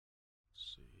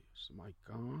Is the mic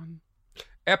on?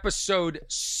 Episode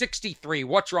 63.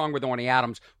 What's wrong with Orny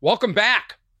Adams? Welcome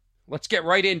back. Let's get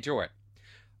right into it.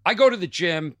 I go to the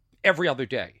gym every other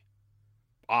day.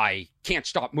 I can't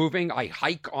stop moving. I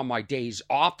hike on my days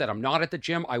off that I'm not at the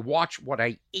gym. I watch what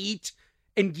I eat.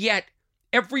 And yet,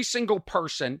 every single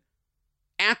person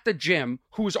at the gym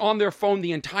who's on their phone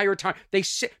the entire time, they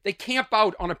camp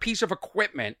out on a piece of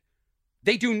equipment.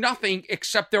 They do nothing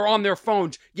except they're on their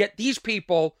phones. Yet these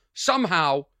people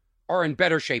somehow are in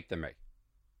better shape than me.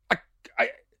 It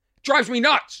drives me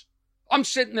nuts. I'm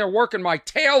sitting there working my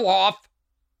tail off,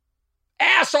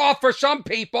 ass off for some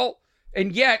people,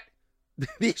 and yet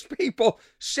these people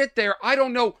sit there. I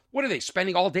don't know. What are they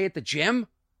spending all day at the gym?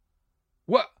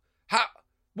 What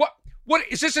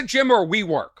is this, a gym or a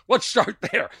WeWork? Let's start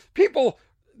there. People,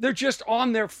 they're just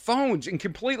on their phones and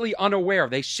completely unaware.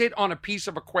 They sit on a piece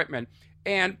of equipment,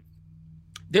 and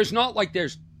there's not like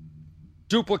there's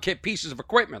duplicate pieces of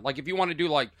equipment. Like if you want to do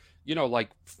like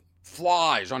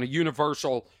flies on a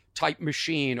universal type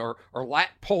machine or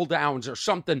lat pull downs or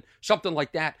something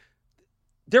like that,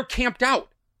 they're camped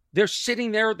out. They're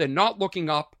sitting there. They're not looking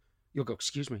up. You'll go,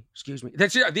 excuse me.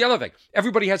 That's the other thing.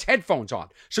 Everybody has headphones on.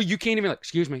 So you can't even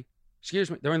excuse me.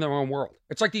 They're in their own world.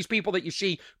 It's like these people that you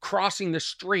see crossing the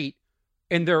street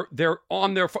and they're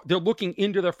on their they're looking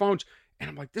into their phones. And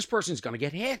I'm like, this person's going to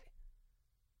get hit.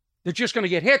 They're just going to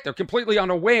get hit. They're completely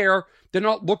unaware. They're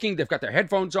not looking. They've got their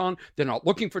headphones on. They're not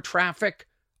looking for traffic.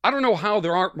 I don't know how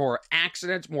there aren't more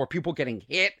accidents, more people getting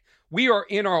hit. We are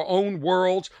in our own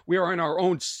worlds. We are in our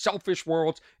own selfish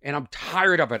worlds. And I'm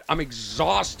tired of it. I'm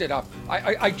exhausted of it.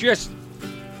 I just,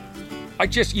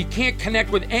 you can't connect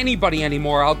with anybody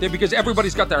anymore out there because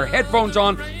everybody's got their headphones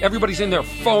on. Everybody's in their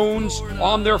phones,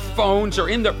 on their phones, or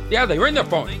they're in their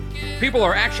phones. People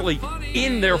are actually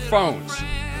in their phones.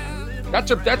 That's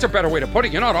a better way to put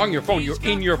it. You're not on your phone. You're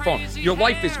in your phone. Your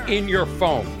life is in your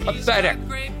phone. Pathetic.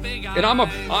 And I'm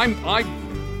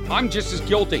just as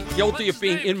guilty of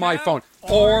being in my phone.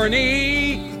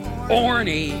 Orny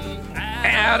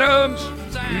Adams.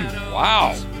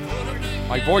 Wow.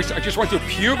 My voice, I just went through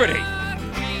puberty.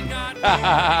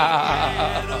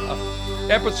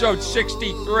 Episode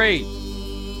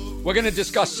 63. We're going to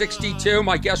discuss 62.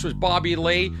 My guest was Bobby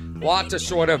Lee. Lot to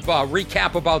sort of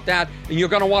recap about that. And you're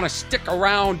going to want to stick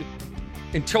around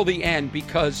until the end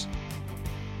because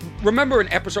remember in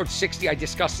episode 60, I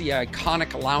discussed the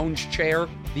iconic lounge chair.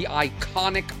 The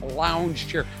iconic lounge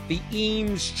chair. The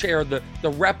Eames chair. The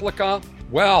replica.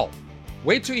 Well,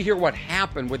 wait till you hear what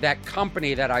happened with that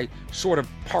company that I sort of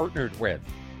partnered with.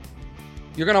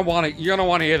 You're gonna want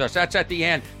to hear this. That's at the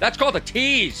end. That's called a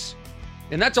tease,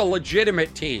 and that's a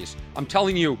legitimate tease. I'm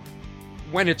telling you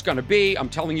when it's gonna be. I'm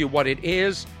telling you what it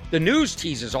is. The news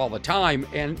teases all the time,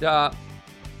 and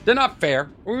they're not fair.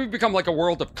 We've become like a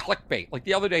world of clickbait. Like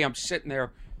the other day, I'm sitting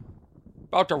there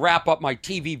about to wrap up my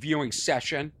TV viewing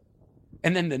session,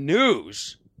 and then the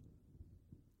news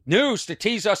to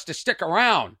tease us to stick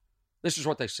around. This is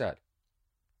what they said.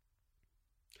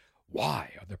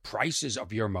 Why are the prices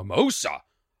of your mimosa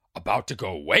about to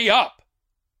go way up?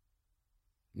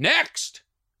 Next.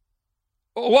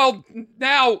 Well,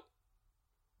 now,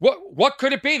 what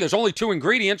could it be? There's only two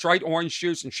ingredients, right? Orange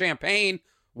juice and champagne.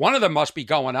 One of them must be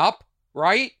going up,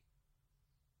 right?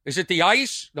 Is it the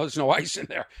ice? No, there's no ice in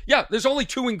there. Yeah, there's only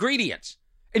two ingredients.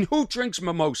 And who drinks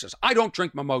mimosas? I don't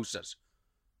drink mimosas.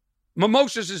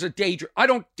 Mimosas is a day drink. I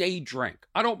don't day drink.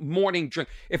 I don't morning drink.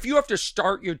 If you have to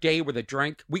start your day with a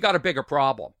drink, we got a bigger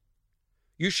problem.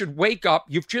 You should wake up.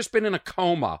 You've just been in a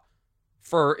coma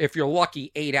for, if you're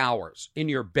lucky, 8 hours in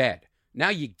your bed. Now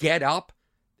you get up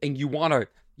and you want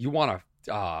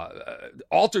to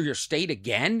alter your state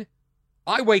again.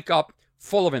 I wake up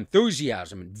full of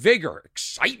enthusiasm and vigor,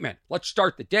 excitement. Let's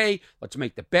start the day. Let's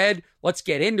make the bed. Let's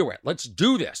get into it. Let's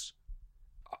do this.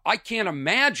 I can't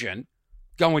imagine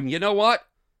going, you know what?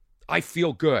 I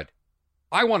feel good.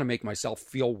 I want to make myself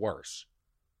feel worse.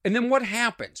 And then what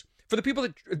happens? For the people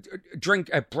that drink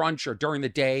at brunch or during the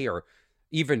day or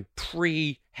even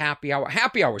pre-happy hour.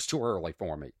 Happy hour is too early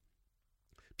for me.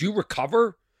 Do you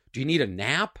recover? Do you need a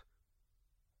nap?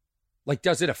 Like,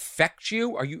 does it affect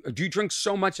you? Do you drink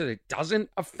so much that it doesn't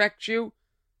affect you?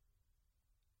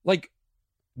 Like,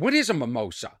 what is a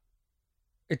mimosa?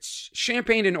 It's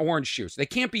champagne and orange juice. They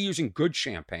can't be using good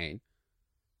champagne.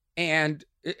 And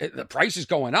the price is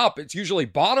going up. It's usually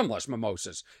bottomless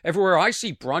mimosas. Everywhere I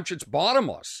see brunch, it's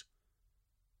bottomless.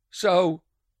 So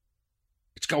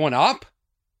it's going up.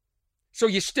 So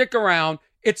you stick around.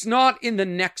 It's not in the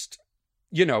next,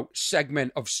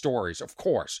 segment of stories, of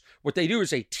course. What they do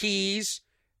is they tease,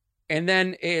 and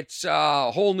then it's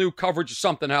a whole new coverage of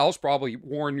something else, probably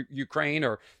war in Ukraine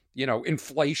or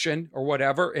inflation or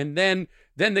whatever, and then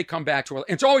they come back to it.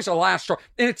 It's always a last straw,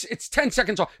 and it's 10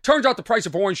 seconds off. Turns out the price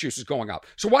of orange juice is going up.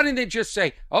 So why didn't they just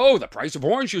say, oh, the price of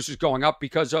orange juice is going up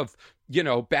because of,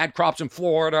 bad crops in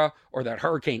Florida or that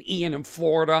Hurricane Ian in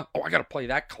Florida? Oh, I got to play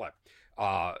that clip.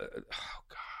 Oh,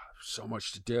 God, so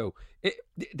much to do.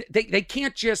 They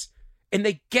can't just, and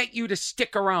they get you to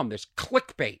stick around. This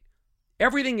clickbait.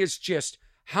 Everything is just,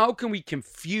 how can we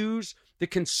confuse the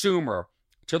consumer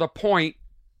to the point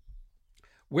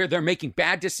where they're making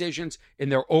bad decisions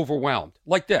and they're overwhelmed?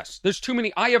 Like this. There's too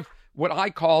many. I have what I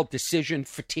call decision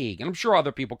fatigue, and I'm sure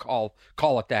other people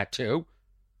call it that too.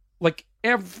 Like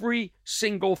every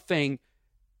single thing,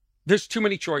 there's too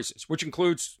many choices, which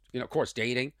includes, of course,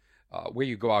 dating, where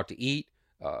you go out to eat,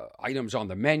 items on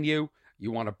the menu.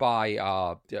 You want to buy,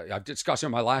 I've discussed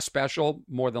in my last special,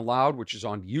 More Than Loud, which is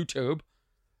on YouTube.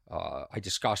 I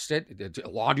discussed it.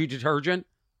 Laundry detergent,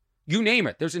 you name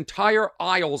it. There's entire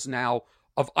aisles now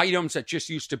of items that just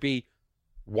used to be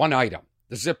one item.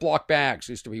 The Ziploc bags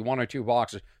used to be one or two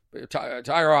boxes.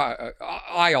 Entire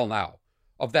aisle now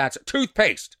of that.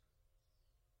 Toothpaste.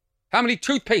 How many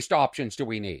toothpaste options do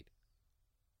we need?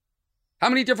 How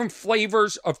many different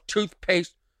flavors of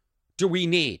toothpaste do we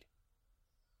need?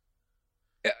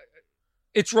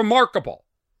 It's remarkable.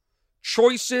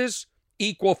 Choices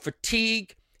equal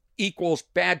fatigue, equals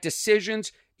bad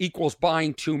decisions, equals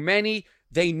buying too many.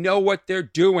 They know what they're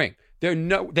doing. They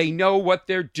know what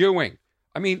they're doing.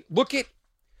 I mean, look at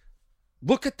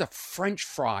the French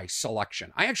fry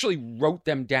selection. I actually wrote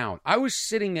them down. I was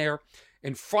sitting there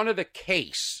in front of the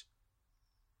case.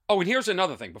 Oh, and here's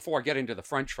another thing before I get into the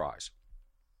French fries.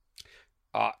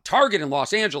 Target in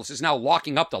Los Angeles is now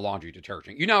locking up the laundry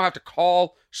detergent. You now have to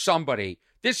call somebody.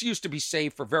 This used to be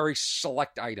saved for very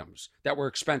select items that were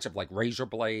expensive, like razor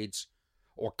blades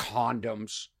or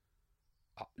condoms.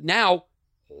 Now,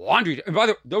 laundry, and by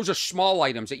the way, those are small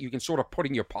items that you can sort of put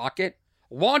in your pocket.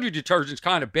 Laundry detergent's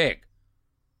kind of big.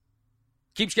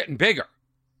 Keeps getting bigger.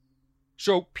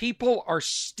 So people are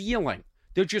stealing.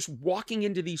 They're just walking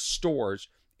into these stores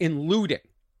and looting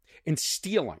and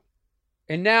stealing.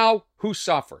 And now, who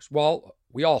suffers? Well,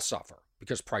 we all suffer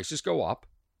because prices go up.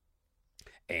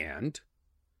 And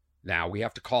now we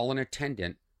have to call an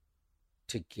attendant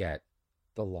to get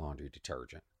the laundry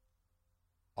detergent.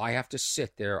 I have to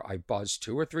sit there. I buzz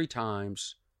 2 or 3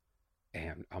 times,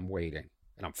 and I'm waiting.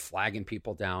 And I'm flagging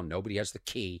people down. Nobody has the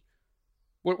key.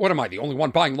 What am I, the only one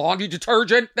buying laundry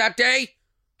detergent that day?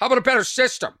 How about a better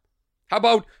system? How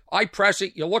about I press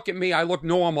it, you look at me, I look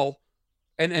normal,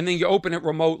 and then you open it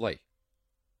remotely?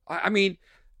 I mean,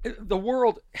 the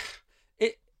world,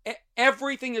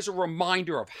 everything is a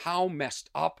reminder of how messed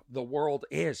up the world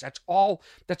is. That's all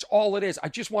it is. I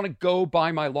just want to go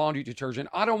buy my laundry detergent.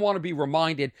 I don't want to be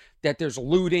reminded that there's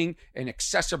looting and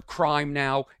excessive crime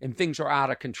now and things are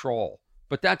out of control.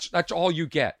 But that's all you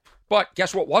get. But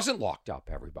guess what wasn't locked up,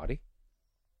 everybody?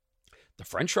 The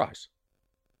French fries.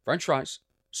 French fries.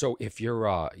 So if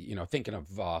you're, thinking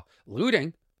of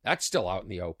looting, that's still out in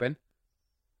the open.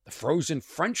 The frozen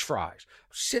French fries. I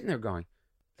was sitting there going,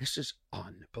 this is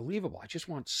unbelievable. I just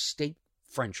want steak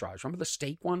French fries. Remember the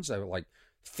steak ones? They were like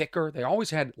thicker. They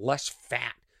always had less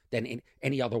fat than in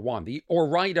any other one. The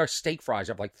Ore-Ida steak fries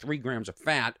have like 3 grams of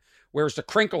fat, whereas the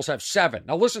Crinkles have 7.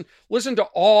 Now listen to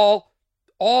all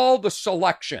the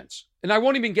selections. And I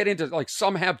won't even get into, like,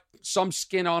 some have some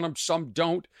skin on them, some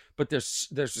don't. But there's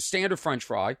the standard French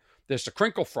fry. There's the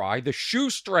crinkle fry, the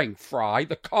shoestring fry,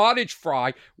 the cottage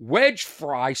fry, wedge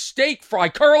fry, steak fry,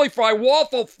 curly fry,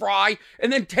 waffle fry,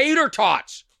 and then tater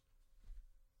tots.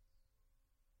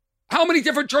 How many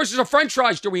different choices of French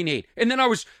fries do we need? And then I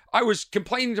was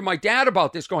complaining to my dad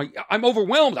about this, going, I'm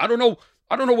overwhelmed. I don't know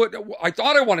what I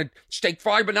thought. I wanted steak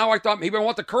fry, but now I thought maybe I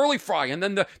want the curly fry. And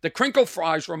then the crinkle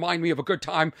fries remind me of a good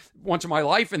time once in my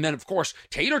life. And then, of course,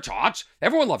 tater tots.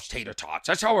 Everyone loves tater tots.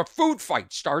 That's how a food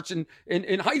fight starts in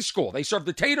high school. They serve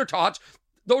the tater tots.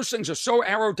 Those things are so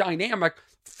aerodynamic.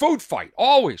 Food fight,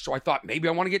 always. So I thought maybe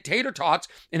I want to get tater tots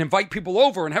and invite people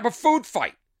over and have a food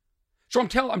fight. So I'm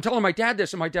telling my dad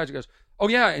this, and my dad goes, oh,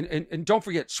 yeah, and don't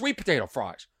forget sweet potato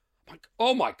fries. I'm like,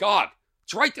 oh, my God.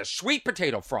 It's right, the sweet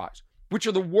potato fries, which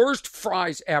are the worst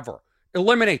fries ever.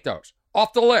 Eliminate those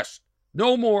off the list.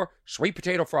 No more sweet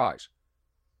potato fries.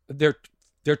 They're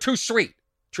too sweet,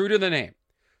 true to the name.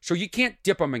 So you can't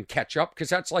dip them in ketchup because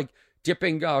that's like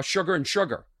dipping sugar in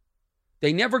sugar.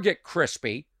 They never get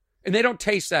crispy, and they don't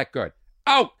taste that good.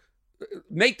 Out.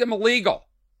 Make them illegal.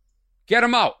 Get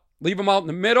them out. Leave them out in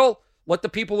the middle. Let the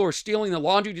people who are stealing the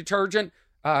laundry detergent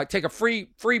take a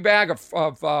free bag of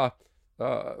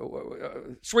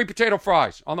sweet potato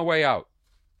fries on the way out.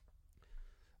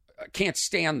 I can't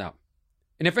stand them.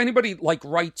 And if anybody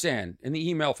writes in the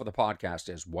email for the podcast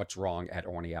is what's wrong at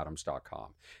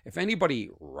ornyadams.com. If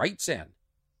anybody writes in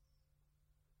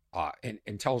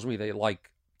and tells me they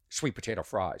like sweet potato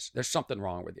fries, there's something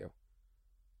wrong with you.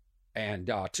 And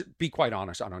to be quite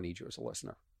honest, I don't need you as a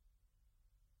listener.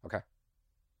 Okay?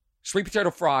 Sweet potato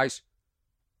fries,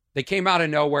 they came out of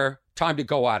nowhere. Time to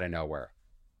go out of nowhere.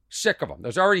 Sick of them.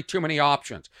 There's already too many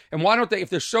options. And why don't they,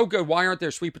 if they're so good, why aren't there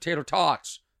sweet potato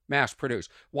tots mass produced?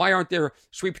 Why aren't there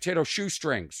sweet potato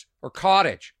shoestrings or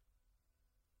cottage?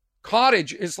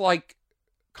 Cottage looks like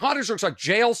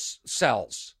jail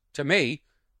cells to me.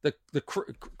 The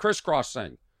crisscross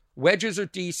thing. Wedges are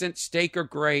decent. Steak are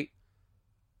great.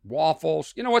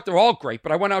 Waffles. You know what? They're all great.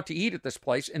 But I went out to eat at this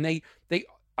place and I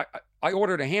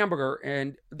ordered a hamburger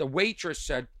and the waitress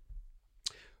said,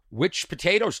 "Which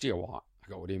potatoes do you want?" I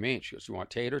go, "What do you mean?" She goes, "You want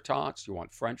tater tots? You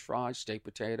want French fries, steak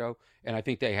potato?" And I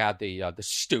think they had the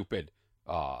stupid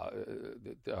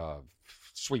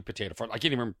sweet potato fries. I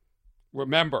can't even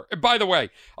remember. And by the way,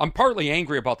 I'm partly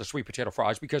angry about the sweet potato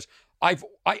fries because I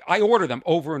order them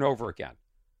over and over again,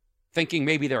 thinking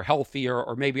maybe they're healthier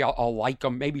or maybe I'll like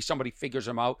them. Maybe somebody figures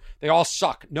them out. They all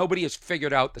suck. Nobody has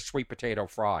figured out the sweet potato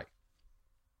fry.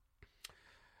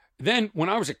 Then when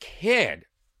I was a kid,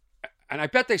 and I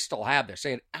bet they still have this,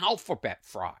 they had alphabet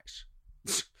fries.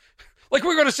 Like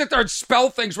we're going to sit there and spell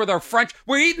things with our French.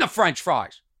 We're eating the French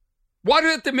fries. Why do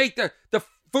they have to make the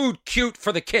food cute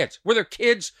for the kids? Were their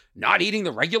kids not eating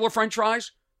the regular French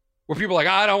fries? Were people like,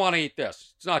 I don't want to eat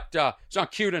this. It's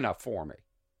not cute enough for me.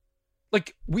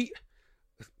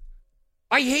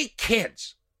 I hate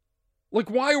kids. Like,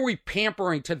 why are we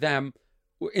pampering to them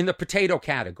in the potato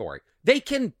category?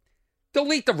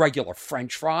 They'll eat the regular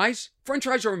French fries. French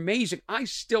fries are amazing. I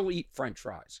still eat French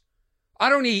fries. I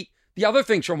don't eat the other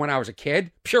things from when I was a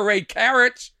kid. Pureed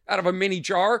carrots out of a mini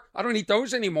jar. I don't eat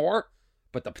those anymore.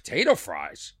 But the potato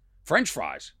fries, French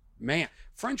fries, man,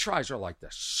 French fries are like the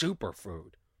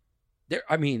superfood.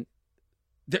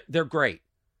 They're great.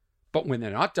 But when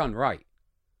they're not done right,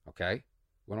 okay?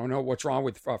 We don't know what's wrong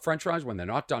with French fries. When they're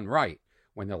not done right,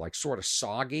 when they're like sort of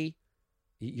soggy,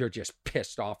 you're just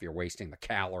pissed off. You're wasting the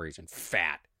calories and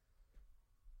fat.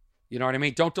 You know what I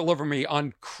mean? Don't deliver me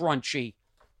uncrunchy.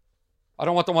 I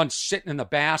don't want the one sitting in the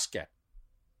basket.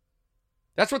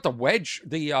 That's what the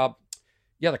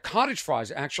cottage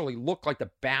fries actually look like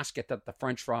the basket that the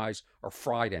French fries are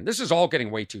fried in. This is all getting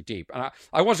way too deep. And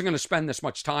I wasn't going to spend this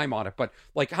much time on it, but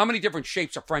like how many different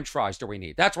shapes of French fries do we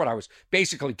need? That's what I was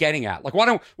basically getting at. Like, why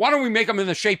don't we make them in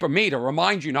the shape of me to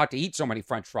remind you not to eat so many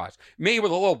French fries? Me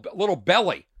with a little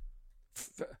belly.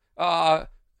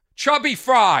 Chubby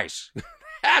fries.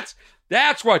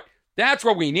 That's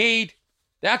what we need.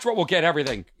 That's what will get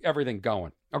everything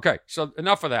going. Okay, so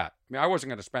enough of that. I wasn't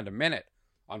going to spend a minute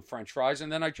on French fries,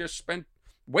 and then I just spent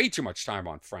way too much time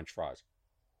on French fries.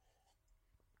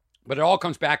 But it all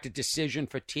comes back to decision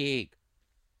fatigue.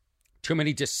 Too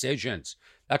many decisions.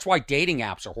 That's why dating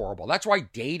apps are horrible. That's why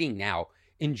dating now,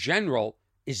 in general,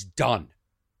 is done.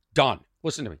 Done.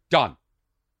 Listen to me. Done.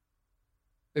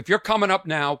 If you're coming up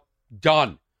now,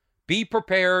 done. Be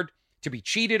prepared to be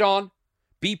cheated on.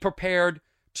 Be prepared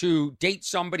to date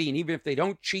somebody, and even if they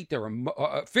don't cheat, they're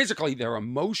physically, they're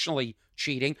emotionally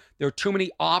cheating. There are too many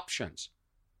options.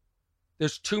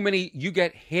 There's too many. You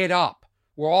get hit up.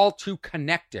 We're all too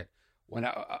connected. When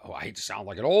I hate to sound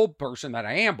like an old person that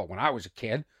I am, but when I was a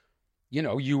kid,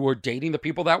 you were dating the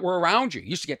people that were around you.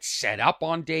 You used to get set up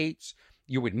on dates.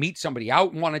 You would meet somebody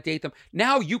out and want to date them.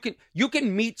 Now you can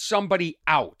meet somebody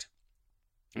out.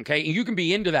 Okay, and you can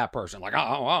be into that person, like,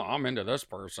 oh, I'm into this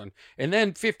person. And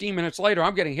then 15 minutes later,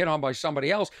 I'm getting hit on by somebody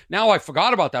else. Now I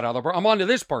forgot about that other person. I'm on to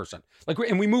this person.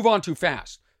 And we move on too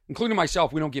fast. Including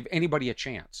myself, we don't give anybody a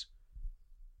chance.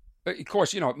 But of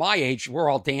course, at my age, we're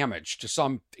all damaged to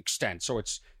some extent. So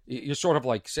you're sort of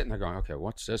like sitting there going, okay,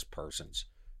 what's this person's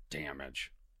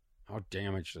damage? How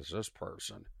damaged is this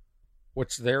person?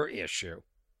 What's their issue?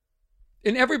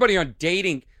 And everybody on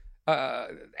dating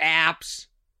apps,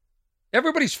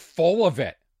 everybody's full of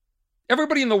it.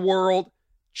 Everybody in the world,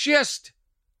 just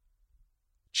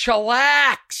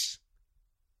chillax.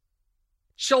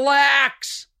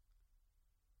 Chillax.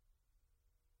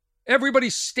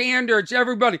 Everybody's standards,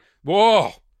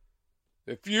 whoa,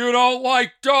 if you don't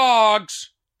like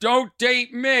dogs, don't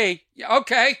date me.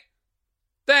 Okay,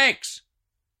 thanks.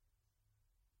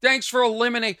 Thanks for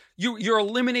eliminating. You're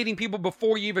eliminating people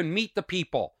before you even meet the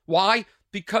people. Why?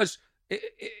 Because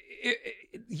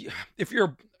if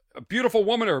you're a beautiful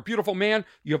woman or a beautiful man,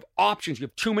 you have options. You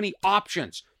have too many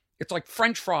options. It's like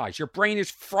French fries. Your brain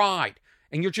is fried.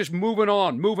 and you're just moving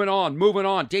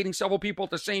on, dating several people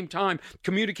at the same time,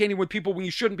 communicating with people when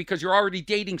you shouldn't because you're already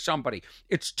dating somebody.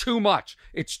 It's too much.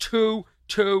 It's too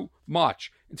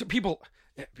much. And so people,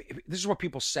 this is what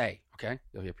people say, okay?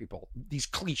 You'll hear people, these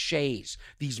cliches,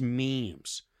 these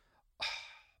memes.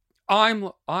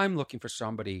 I'm looking for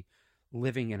somebody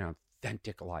living an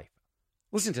authentic life.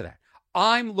 Listen to that.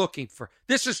 I'm looking for,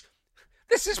 this is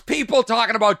people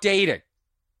talking about dating.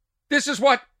 This is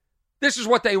what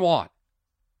they want.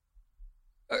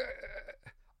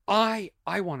 I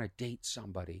want to date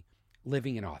somebody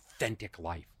living an authentic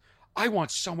life. I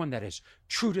want someone that is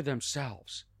true to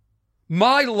themselves.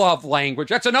 My love language,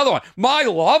 that's another one. My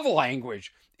love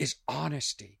language is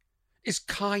honesty, is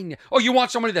kindness. Oh, you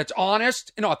want somebody that's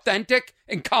honest and authentic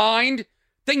and kind?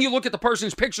 Then you look at the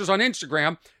person's pictures on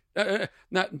Instagram. Now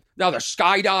they're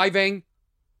skydiving.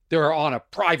 They're on a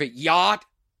private yacht.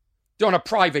 They're on a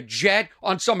private jet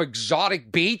on some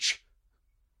exotic beach.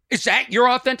 Is that your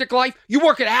authentic life? You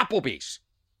work at Applebee's.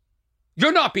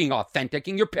 You're not being authentic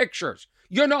in your pictures.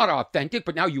 You're not authentic,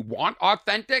 but now you want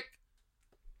authentic?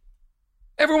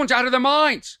 Everyone's out of their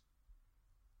minds.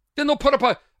 Then they'll put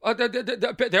up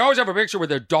they always have a picture with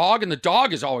their dog, and the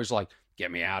dog is always like,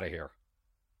 get me out of here.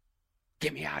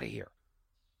 Get me out of here.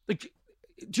 Like,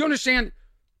 do you understand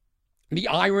the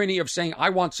irony of saying, I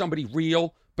want somebody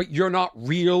real, but you're not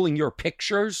real in your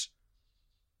pictures?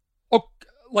 Oh,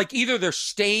 like either they're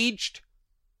staged,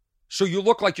 so you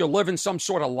look like you're living some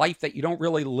sort of life that you don't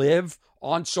really live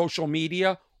on social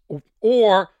media,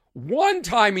 or one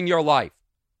time in your life,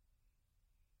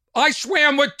 I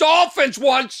swam with dolphins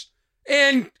once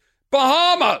in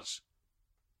Bahamas.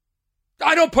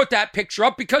 I don't put that picture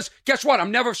up because guess what?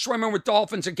 I'm never swimming with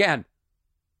dolphins again.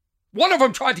 One of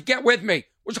them tried to get with me,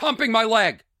 was humping my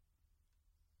leg.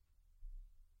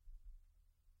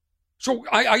 So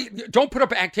I don't put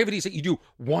up activities that you do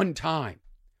one time.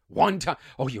 One time.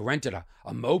 Oh, you rented a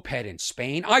moped in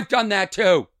Spain? I've done that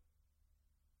too.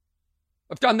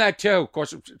 Of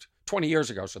course, it was 20 years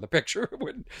ago, so the picture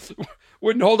wouldn't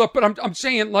hold up. But I'm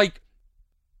saying, like,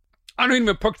 I don't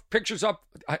even put pictures up.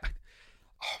 Oh my God,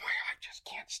 I just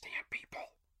can't stand people.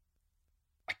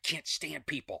 I can't stand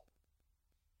people.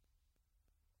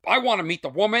 I want to meet the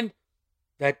woman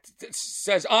that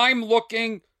says, I want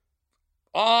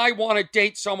to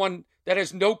date someone that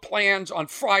has no plans on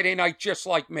Friday night just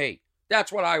like me.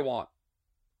 That's what I want.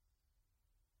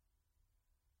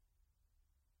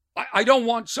 I don't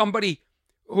want somebody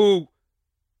who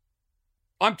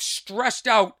I'm stressed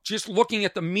out just looking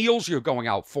at the meals you're going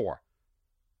out for.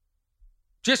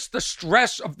 Just the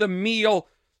stress of the meal,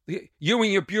 you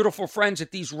and your beautiful friends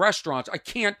at these restaurants.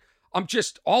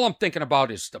 All I'm thinking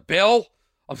about is the bill.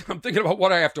 I'm thinking about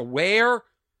what I have to wear.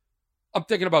 I'm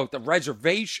thinking about the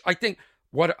reservation. I think,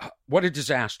 what a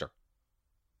disaster.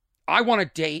 I want to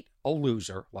date a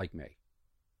loser like me.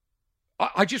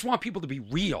 I just want people to be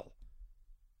real.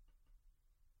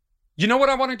 You know what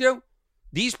I want to do?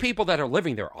 These people that are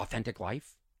living their authentic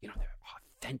life, their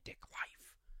authentic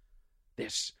life.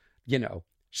 This,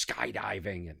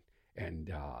 skydiving and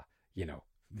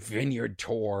vineyard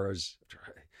tours,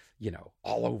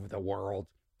 all over the world,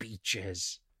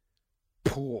 beaches,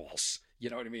 pools. You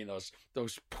know what I mean?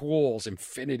 Those pools,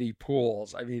 infinity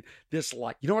pools. I mean, this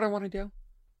life. You know what I want to do?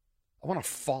 I want to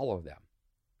follow them.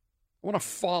 I want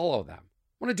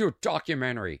to do a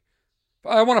documentary.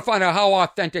 I want to find out how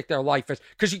authentic their life is.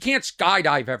 Because you can't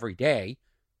skydive every day.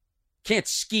 Can't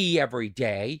ski every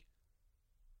day.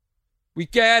 We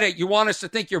get it. You want us to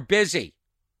think you're busy.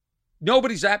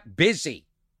 Nobody's that busy.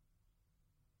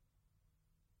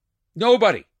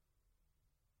 Nobody.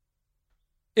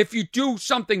 If you do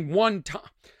something one time,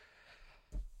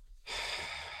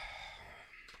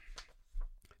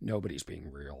 nobody's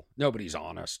being real. Nobody's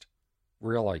honest.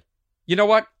 Really. You know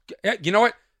what?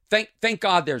 Thank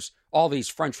God there's all these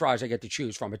French fries I get to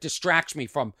choose from. It distracts me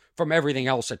from everything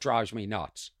else that drives me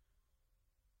nuts.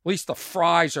 At least the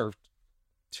fries are...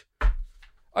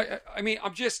 I mean,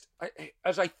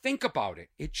 as I think about it,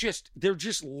 they're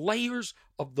just layers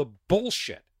of the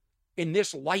bullshit in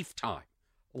this lifetime.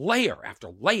 Layer after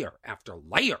layer after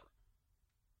layer.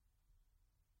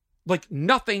 Like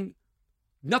nothing's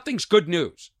good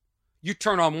news. You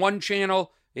turn on one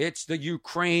channel, it's the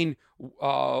Ukraine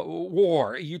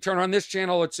war. You turn on this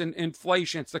channel, it's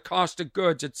inflation, it's the cost of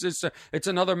goods, it's this, it's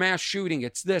another mass shooting,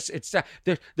 it's this, it's that.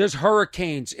 There's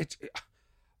hurricanes.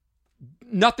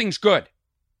 Nothing's good.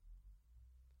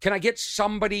 Can I get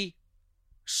somebody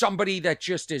that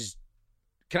just is?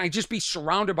 Can I just be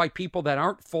surrounded by people that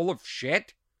aren't full of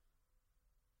shit?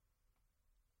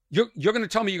 You're going to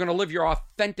tell me you're going to live your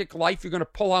authentic life. You're going to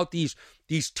pull out these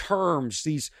terms,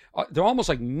 they're almost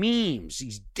like memes,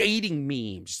 these dating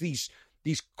memes, these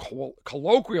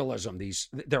colloquialism,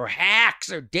 they're hacks,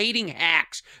 they're dating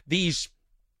hacks.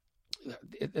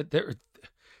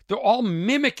 They're all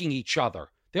mimicking each other.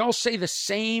 They all say the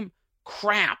same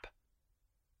crap.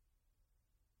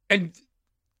 And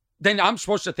then I'm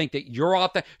supposed to think that you're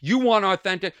authentic. You want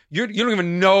authentic. You don't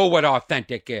even know what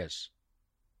authentic is.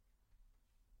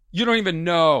 You don't even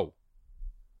know.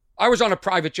 I was on a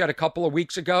private jet a couple of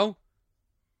weeks ago.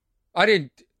 I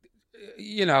didn't,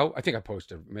 I think I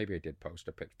posted, maybe I did post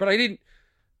a picture, but I didn't.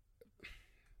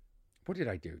 What did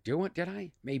I do? Did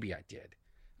I? Maybe I did.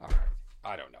 All right.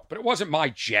 I don't know. But it wasn't my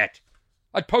jet.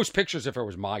 I'd post pictures if it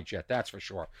was my jet, that's for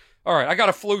sure. All right, I got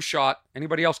a flu shot.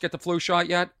 Anybody else get the flu shot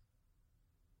yet?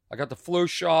 I got the flu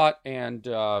shot and,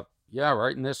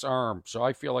 right in this arm. So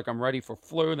I feel like I'm ready for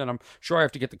flu. Then I'm sure I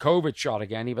have to get the COVID shot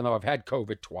again, even though I've had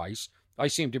COVID twice. I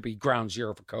seem to be ground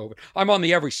zero for COVID. I'm on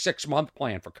the every 6-month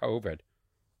plan for COVID.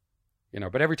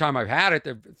 But every time I've had it,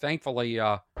 thankfully,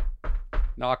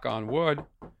 knock on wood,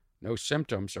 no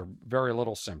symptoms or very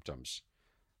little symptoms.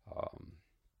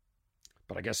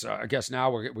 But I guess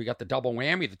now we got the double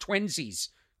whammy, the twinsies,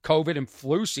 COVID and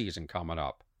flu season coming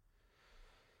up.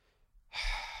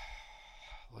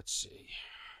 Let's see.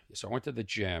 So I went to the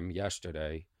gym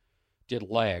yesterday, did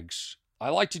legs. I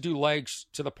like to do legs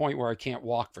to the point where I can't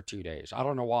walk for 2 days. I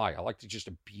don't know why. I like to just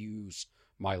abuse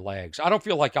my legs. I don't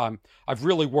feel like I've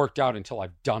really worked out until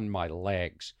I've done my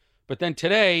legs. But then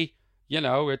today,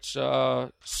 it's,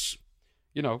 get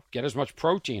as much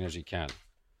protein as you can.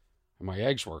 And my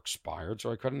eggs were expired,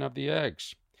 so I couldn't have the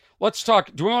eggs. Let's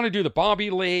talk. Do we want to do the Bobby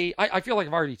Lee? I feel like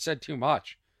I've already said too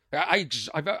much.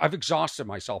 I've exhausted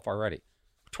myself already.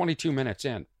 22 minutes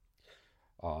in.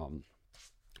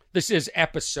 This is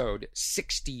episode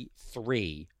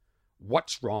 63.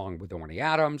 What's Wrong with Orny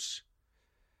Adams?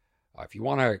 If you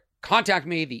want to contact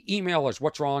me, the email is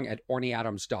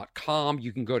what'swrong@ornyadams.com.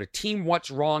 You can go to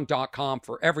teamwhat'swrong.com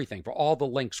for everything, for all the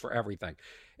links for everything.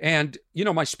 And,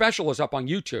 my special is up on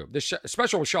YouTube. This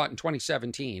special was shot in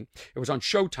 2017. It was on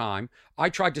Showtime. I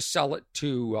tried to sell it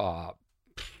to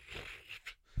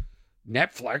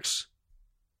Netflix.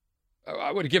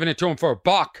 I would have given it to them for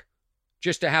 $1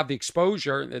 just to have the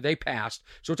exposure. They passed.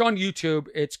 So it's on YouTube.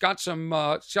 It's got some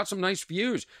nice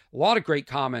views. A lot of great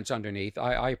comments underneath.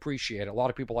 I appreciate it. A lot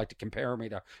of people like to compare me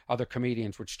to other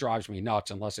comedians, which drives me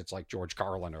nuts unless it's like George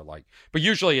Carlin but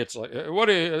usually it's like, what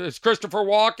is Christopher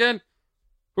Walken?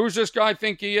 Who's this guy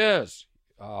think he is?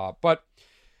 But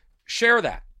share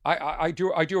that. I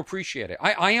do appreciate it.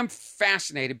 I am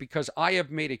fascinated because I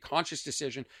have made a conscious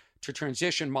decision to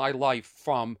transition my life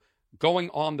from going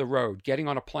on the road, getting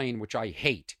on a plane, which I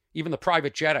hate. Even the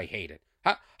private jet, I hate it.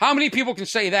 How many people can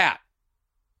say that?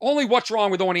 Only What's Wrong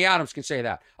with Orny Adams can say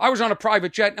that. I was on a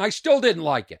private jet and I still didn't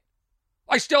like it.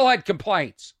 I still had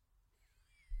complaints.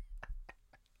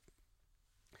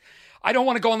 I don't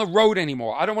want to go on the road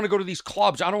anymore. I don't want to go to these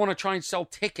clubs. I don't want to try and sell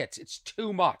tickets. It's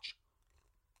too much.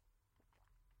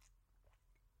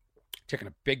 Taking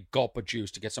a big gulp of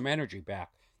juice to get some energy back.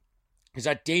 Because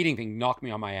that dating thing knocked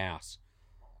me on my ass.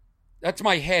 That's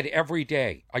my head every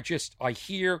day. I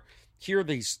hear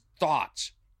these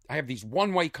thoughts. I have these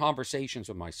one-way conversations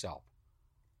with myself.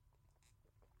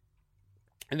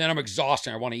 And then I'm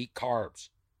exhausted. I want to eat carbs.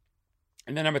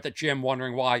 And then I'm at the gym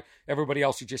wondering why everybody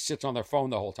else who just sits on their phone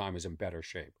the whole time is in better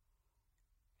shape.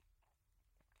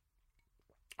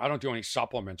 I don't do any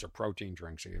supplements or protein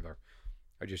drinks either.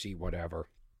 I just eat whatever.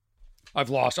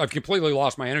 I've completely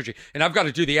lost my energy. And I've got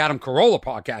to do the Adam Carolla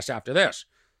podcast after this.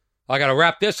 I got to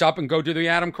wrap this up and go do the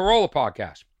Adam Carolla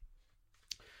podcast.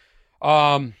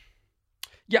 I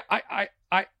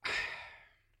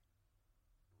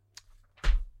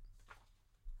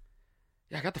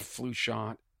got the flu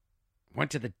shot.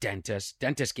 Went to the dentist.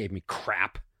 Dentist gave me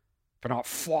crap for not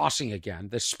flossing again.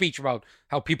 This speech about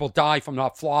how people die from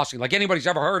not flossing. Like anybody's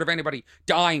ever heard of anybody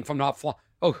dying from not flossing.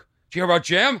 Oh, did you hear about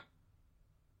Jim?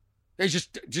 They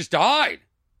just died.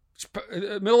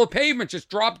 Middle of the pavement, just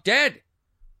dropped dead.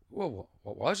 Whoa,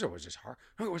 what was it? Was his heart?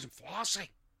 No, it wasn't flossing.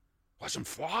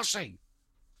 Flossing.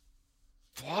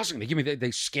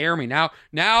 They scare me now.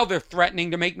 Now they're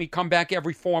threatening to make me come back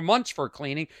every 4 months for a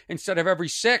cleaning instead of every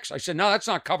 6. I said, no, that's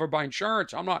not covered by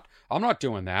insurance. I'm not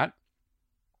doing that.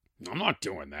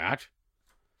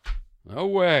 No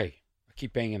way. I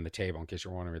keep banging the table in case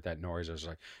you're wondering what that noise is.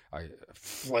 I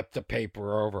flip the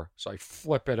paper over. So I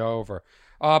flip it over.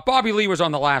 Bobby Lee was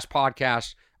on the last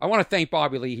podcast. I want to thank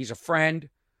Bobby Lee. He's a friend.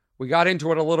 We got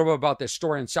into it a little bit about this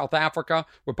story in South Africa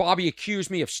where Bobby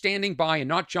accused me of standing by and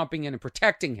not jumping in and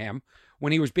protecting him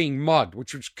when he was being mugged,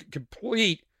 which was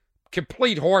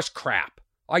complete horse crap.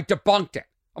 I debunked it.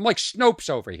 I'm like Snopes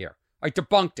over here. I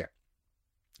debunked it.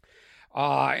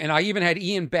 And I even had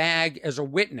Ian Bagg as a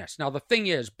witness. Now, the thing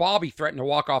is, Bobby threatened to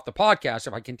walk off the podcast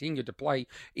if I continued to play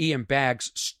Ian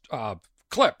Bagg's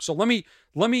clip. So let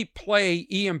me play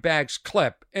Ian Bagg's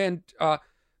clip. And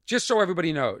just so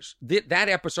everybody knows, that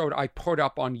episode I put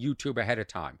up on YouTube ahead of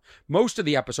time. Most of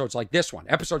the episodes like this one,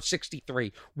 episode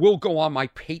 63, will go on my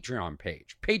Patreon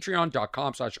page,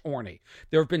 patreon.com/Orny.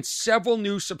 There have been several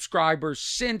new subscribers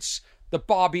since the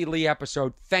Bobby Lee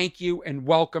episode. Thank you and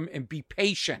welcome, and be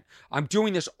patient. I'm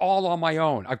doing this all on my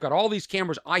own. I've got all these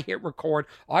cameras. I hit record.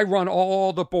 I run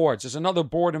all the boards. There's another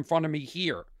board in front of me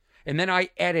here. And then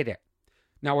I edit it.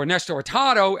 Now, Ernesto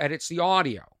Hurtado edits the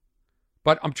audio.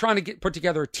 But I'm trying to put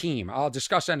together a team. I'll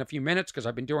discuss that in a few minutes because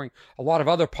I've been doing a lot of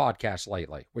other podcasts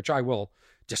lately, which I will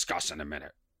discuss in a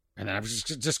minute. And then I've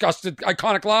discussed the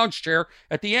Iconic Lounge Chair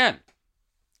at the end.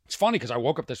 It's funny because I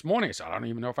woke up this morning. I said, I don't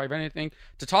even know if I have anything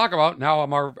to talk about. Now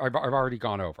I've already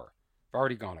gone over.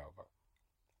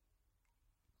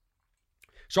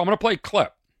 So I'm going to play a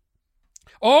clip.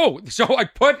 Oh, so I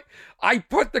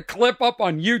put the clip up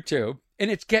on YouTube, and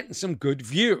it's getting some good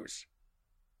views.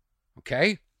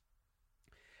 Okay?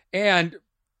 And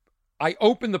I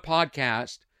opened the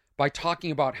podcast by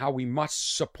talking about how we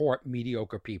must support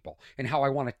mediocre people and how I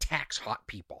want to tax hot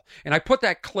people. And I put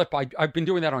that clip, I've been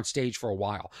doing that on stage for a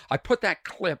while. I put that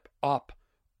clip up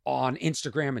on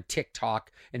Instagram and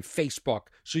TikTok and Facebook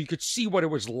so you could see what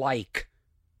it was like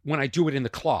when I do it in the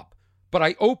club. But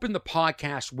I opened the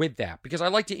podcast with that because I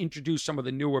like to introduce some of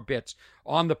the newer bits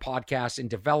on the podcast and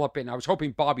develop it. And I was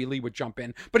hoping Bobby Lee would jump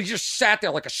in, but he just sat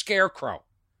there like a scarecrow.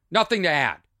 Nothing to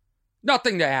add.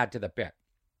 Nothing to add to the bit.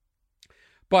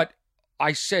 But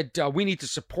I said, we need to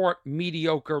support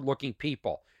mediocre-looking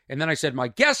people. And then I said, my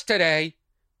guest today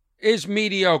is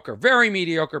mediocre, very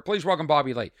mediocre. Please welcome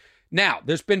Bobby Lee. Now,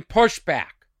 there's been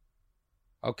pushback,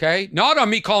 okay? Not on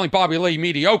me calling Bobby Lee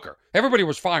mediocre. Everybody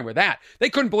was fine with that. They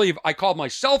couldn't believe I called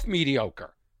myself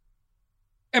mediocre.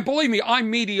 And believe me, I'm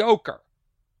mediocre.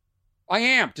 I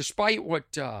am, despite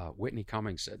what Whitney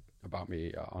Cummings said about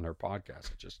me on her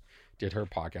podcast. I just did her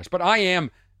podcast. But I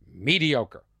am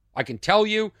mediocre. I can tell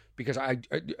you because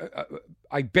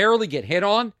I barely get hit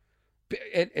on.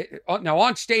 Now,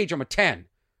 on stage, I'm a 10.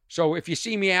 So if you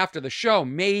see me after the show,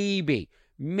 maybe.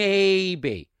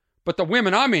 But the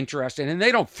women I'm interested in,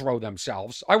 they don't throw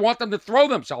themselves. I want them to throw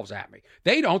themselves at me.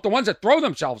 They don't. The ones that throw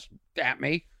themselves at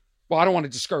me, well, I don't want to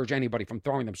discourage anybody from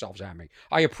throwing themselves at me.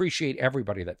 I appreciate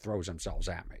everybody that throws themselves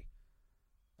at me.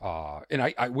 And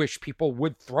I wish people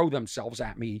would throw themselves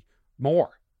at me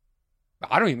more.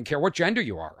 I don't even care what gender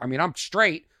you are. I mean, I'm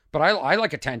straight, but I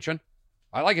like attention.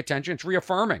 I like attention. It's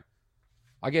reaffirming.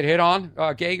 I get hit on,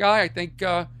 gay guy. I think,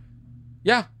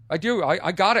 yeah, I do.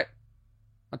 I got it.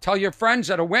 I'll tell your friends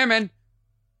that are women,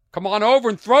 come on over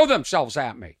and throw themselves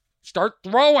at me. Start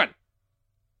throwing.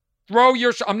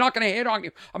 I'm not going to hit on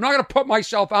you. I'm not going to put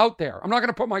myself out there. I'm not going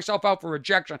to put myself out for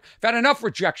rejection. I've had enough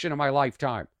rejection in my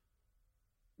lifetime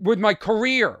with my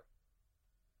career.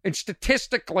 And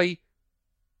statistically,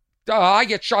 I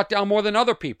get shot down more than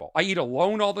other people. I eat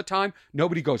alone all the time.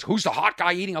 Nobody goes, who's the hot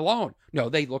guy eating alone? No,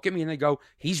 they look at me and they go,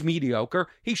 he's mediocre.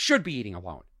 He should be eating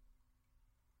alone.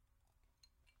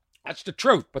 That's the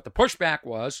truth. But the pushback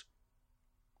was,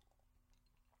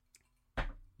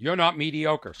 you're not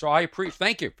mediocre. So I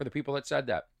thank you for the people that said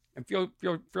that. And feel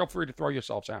free to throw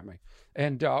yourselves at me.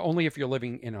 And only if you're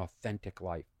living an authentic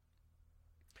life.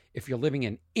 If you're living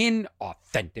an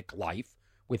inauthentic life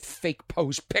with fake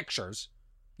pose pictures,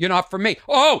 you're not for me.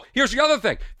 Oh, here's the other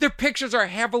thing. Their pictures are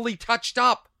heavily touched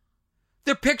up.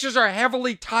 They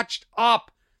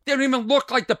don't even look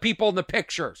like the people in the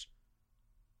pictures.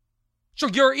 So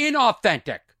you're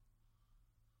inauthentic.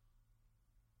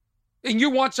 And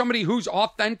you want somebody who's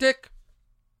authentic?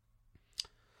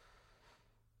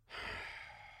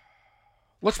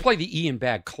 Let's play the Ian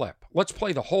Bagg clip. Let's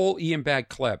play the whole Ian Bagg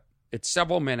clip. It's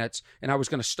several minutes, and I was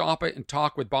going to stop it and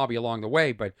talk with Bobby along the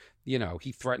way, but, you know,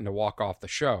 he threatened to walk off the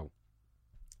show.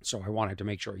 So I wanted to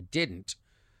make sure he didn't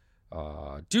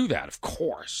do that, of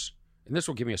course. And this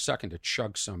will give me a second to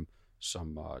chug some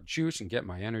juice and get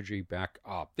my energy back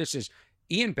up. This is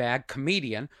Ian Bagg,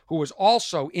 comedian, who was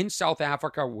also in South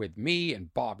Africa with me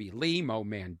and Bobby Lee, Mo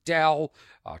Mandel,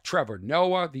 Trevor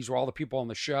Noah. These were all the people on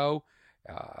the show.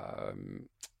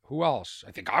 Who else?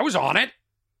 I think I was on it.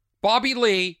 Bobby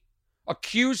Lee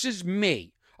accuses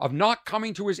me of not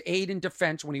coming to his aid and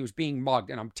defense when he was being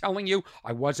mugged. And I'm telling you,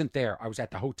 I wasn't there. I was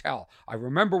at the hotel. I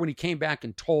remember when he came back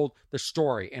and told the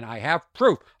story, and I have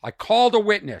proof. I called a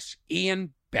witness,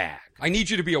 Ian Bag. I need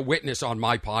you to be a witness on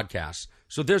my podcast.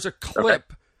 So there's a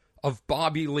clip of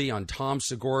Bobby Lee on Tom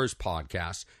Segura's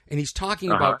podcast, and he's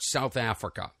talking about South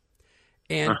Africa.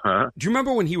 And do you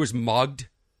remember when he was mugged?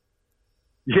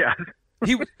 Yeah.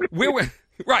 Where was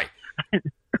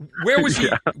he?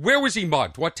 Where was he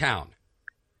mugged? What town?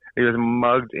 He was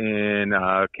mugged in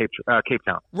Cape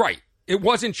Town. Right. It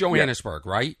wasn't Johannesburg,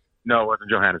 right? No, it wasn't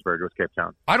Johannesburg. It was Cape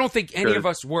Town. I don't think any of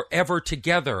us were ever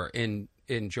together in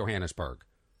Johannesburg.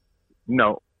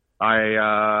 No,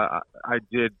 I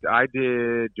did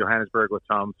Johannesburg with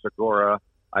Tom Segura.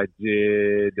 I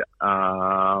did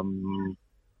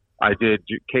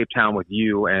Cape Town with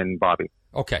you and Bobby.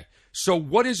 Okay, so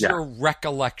what is your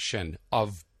recollection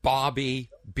of Bobby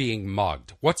being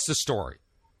mugged? What's the story?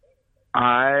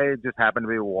 I just happened to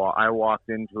be. I walked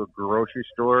into a grocery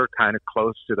store kind of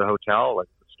close to the hotel, like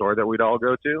the store that we'd all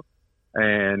go to.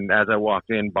 And as I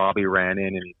walked in, Bobby ran in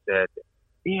and he said,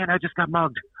 "Ian, I just got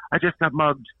mugged. They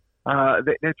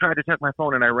tried to take my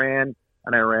phone, and I ran,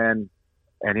 and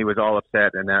he was all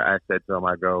upset. And I said to him,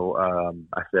 I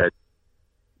said,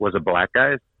 was it black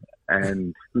guys?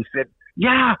 And he said,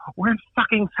 yeah, we're in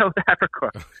fucking South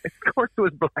Africa. Of course it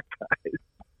was black guys.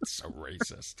 So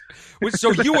racist.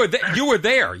 So you were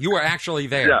there. You were actually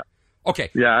there. Yeah.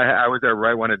 Okay. Yeah, I was there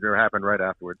right when it happened, right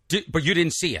afterwards. But you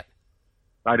didn't see it?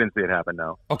 I didn't see it happen,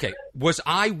 no. Okay. Was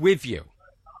I with you?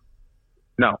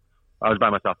 No, I was by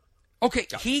myself. Okay,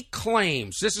 he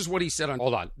claims, this is what he said on...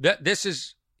 Hold on. This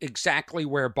is exactly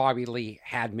where Bobby Lee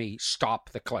had me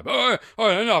stop the clip.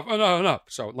 Enough.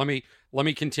 So let me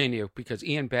continue, because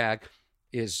Ian Bagg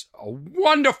is a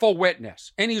wonderful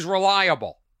witness, and he's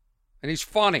reliable, and he's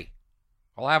funny.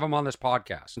 I'll have him on this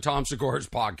podcast, and Tom Segura's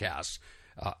podcast,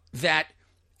 that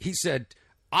he said,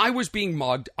 I was being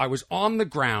mugged, I was on the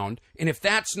ground, and if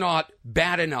that's not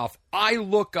bad enough, I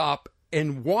look up,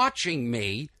 and watching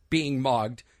me being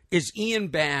mugged is Ian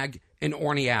Bagg and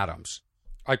Orny Adams.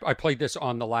 I played this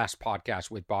on the last podcast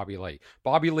with Bobby Lee.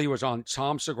 Bobby Lee was on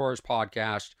Tom Segura's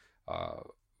podcast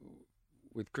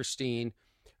with Christina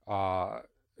at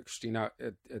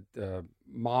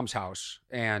Mom's house,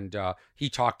 and he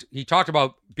talked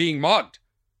about being mugged.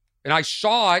 And I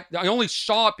saw it. I only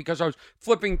saw it because I was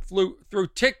flipping through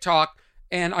TikTok,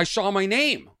 and I saw my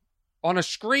name on a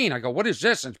screen. I go, what is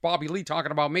this? And it's Bobby Lee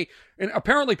talking about me. And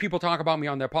apparently people talk about me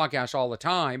on their podcast all the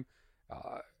time.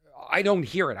 I don't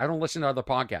hear it. I don't listen to other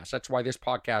podcasts. That's why this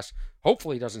podcast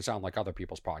hopefully doesn't sound like other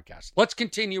people's podcasts. Let's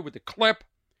continue with the clip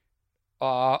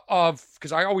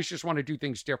because I always just want to do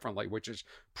things differently, which is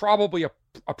probably a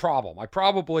problem. I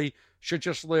probably should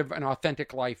just live an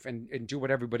authentic life and do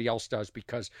what everybody else does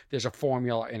because there's a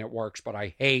formula and it works. But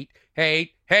I hate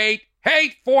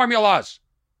formulas.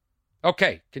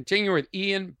 Okay, continue with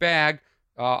Ian Bagg.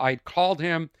 I called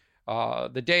him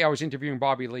the day I was interviewing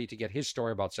Bobby Lee to get his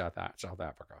story about South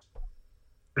Africa.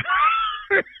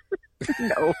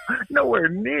 No, nowhere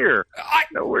near.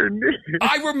 Nowhere near.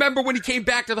 I remember when he came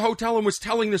back to the hotel and was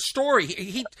telling the story.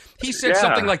 He said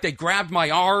something like they grabbed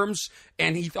my arms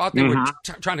and he thought they were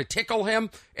trying to tickle him,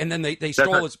 and then they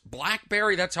stole his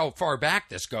BlackBerry. That's how far back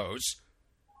this goes.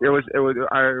 It was.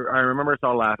 I remember us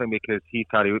all laughing because he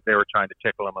thought they were trying to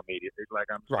tickle him immediately. Like,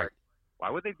 I'm sorry. Why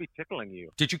would they be tickling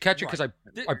you? Did you catch it? Because I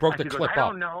broke the clip up. I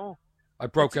don't know. I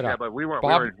broke it up. Yeah, but we were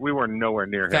nowhere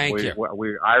near him. Thank you.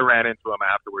 I ran into him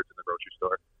afterwards in the grocery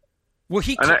store. Well,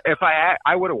 if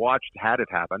I would have watched had it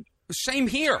happened. Same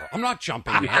here. I'm not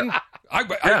jumping in.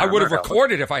 I would have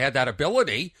recorded if I had that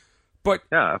ability. But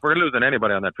yeah, if we're losing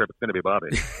anybody on that trip, it's going to be Bobby.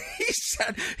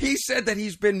 he said that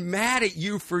he's been mad at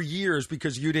you for years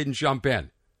because you didn't jump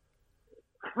in.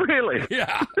 Really?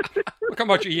 Yeah. Look how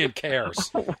much Ian cares.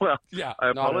 Well, yeah,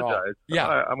 I apologize. Yeah,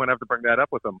 I'm going to have to bring that up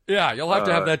with him. Yeah, you'll have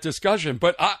to have that discussion.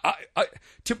 But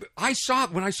I saw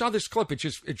when I saw this clip,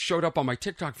 it showed up on my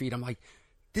TikTok feed. I'm like,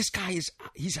 this guy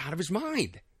he's out of his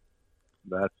mind.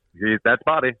 That's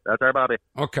Bobby. That's our Bobby.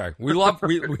 Okay, we love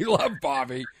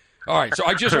Bobby. All right, so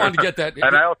I just wanted to get that.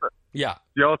 And I also, yeah.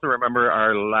 Do you also remember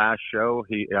our last show?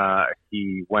 He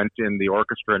went in the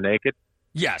orchestra naked.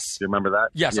 Yes. Do you remember that?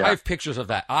 Yes, yeah. I have pictures of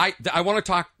that. I want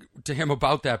to talk to him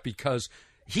about that because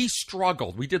he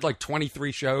struggled. We did like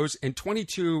 23 shows, and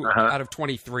 22 out of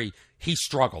 23, he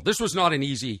struggled. This was not an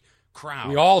easy crowd.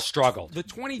 We all struggled. The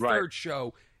 23rd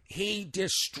show, he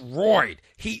destroyed.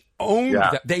 He owned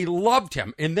them. They loved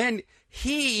him. And then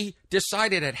he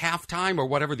decided at halftime or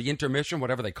whatever, the intermission,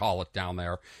 whatever they call it down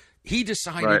there, he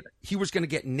decided he was going to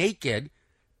get naked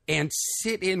and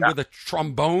sit in with a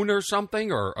trombone or something,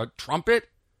 or a trumpet.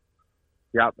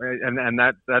 Yeah, and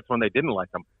that's when they didn't like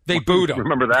him. They booed him.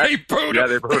 Remember that? They booed him. Yeah,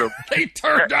 they booed him. They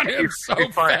turned on him so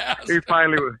fast. He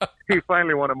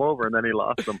finally won him over, and then he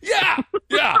lost him. Yeah.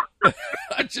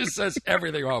 That just says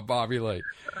everything about Bobby Lee.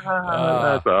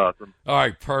 That's awesome. All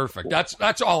right, perfect.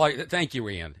 That's all thank you,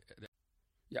 Ian.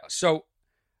 Yeah, so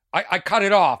I cut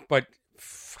it off, but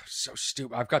so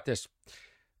stupid. I've got this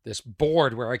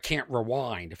board where I can't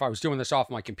rewind. If I was doing this off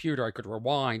my computer, I could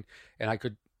rewind and I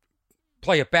could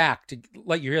play it back to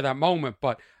let you hear that moment.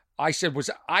 But I said, was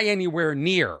I anywhere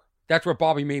near? That's where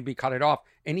Bobby made me cut it off.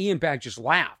 And Ian Bag just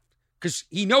laughed because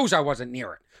he knows I wasn't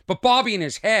near it. But Bobby in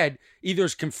his head either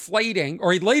is conflating,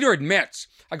 or he later admits,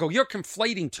 I go, you're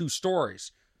conflating two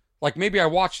stories. Like maybe I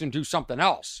watched him do something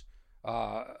else.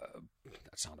 That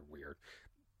sounded weird.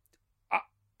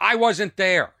 I wasn't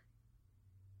there.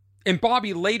 And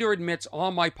Bobby later admits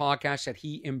on my podcast that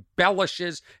he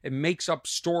embellishes and makes up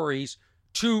stories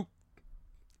to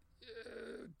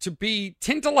be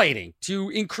titillating, to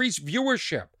increase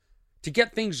viewership, to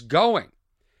get things going.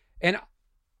 And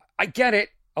I get it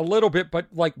a little bit, but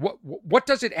like, what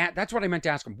does it add? That's what I meant to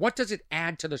ask him. What does it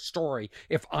add to the story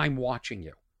if I'm watching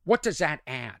you? What does that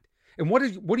add? And what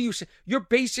do you say? You're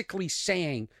basically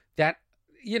saying that,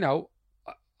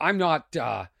 I'm not,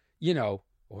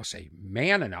 we'll say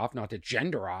man enough, not to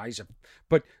genderize,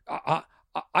 but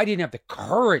I didn't have the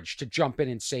courage to jump in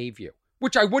and save you,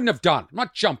 which I wouldn't have done. I'm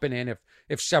not jumping in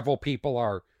if several people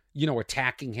are,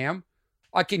 attacking him.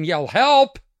 I can yell,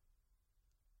 help.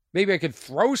 Maybe I could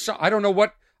throw some, I don't know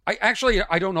what, I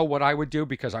don't know what I would do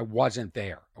because I wasn't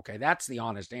there. Okay, that's the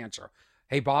honest answer.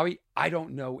 Hey, Bobby, I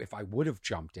don't know if I would have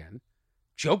jumped in.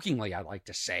 Jokingly, I like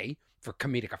to say, for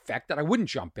comedic effect, that I wouldn't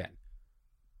jump in.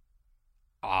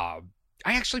 I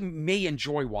actually may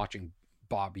enjoy watching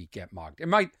Bobby get mugged.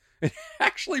 It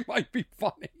actually might be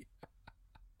funny.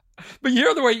 But you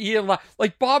hear the way Ian,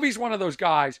 like Bobby's one of those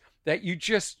guys that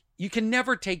you can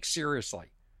never take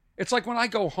seriously. It's like when I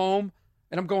go home,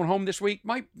 and I'm going home this week,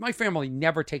 my family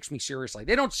never takes me seriously.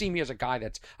 They don't see me as a guy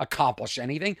that's accomplished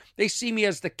anything. They see me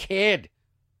as the kid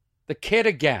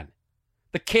again.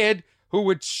 The kid who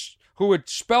would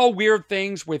spell weird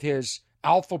things with his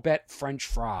alphabet French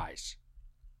fries.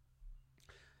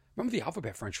 Remember the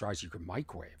alphabet French fries you could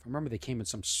microwave? I remember they came in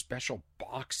some special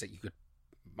box that you could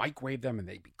microwave them and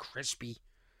they'd be crispy.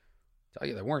 Tell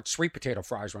you, they weren't sweet potato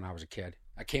fries when I was a kid.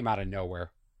 I came out of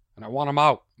nowhere. And I want them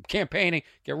out. I'm campaigning,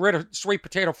 get rid of sweet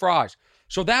potato fries.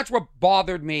 So that's what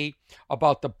bothered me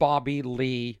about the Bobby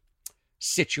Lee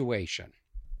situation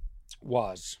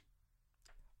was,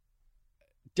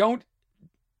 don't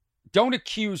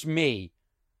accuse me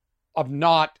of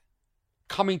not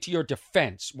coming to your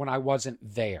defense when I wasn't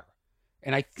there.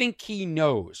 And I think he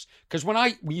knows. Because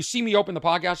when you see me open the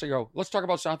podcast, I go, let's talk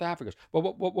about South Africa. What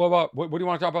do you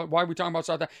want to talk about? Why are we talking about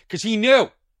South Africa? Because he knew.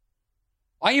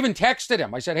 I even texted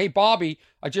him. I said, hey, Bobby,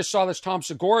 I just saw this Tom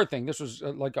Segura thing. This was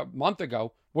like a month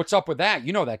ago. What's up with that?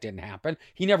 You know that didn't happen.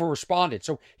 He never responded.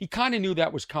 So he kind of knew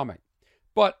that was coming.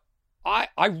 But I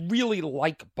really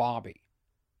like Bobby.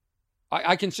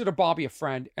 I consider Bobby a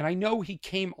friend. And I know he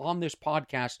came on this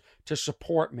podcast to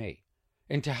support me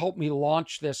and to help me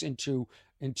launch this into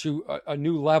a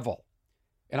new level.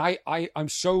 And I'm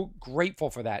so grateful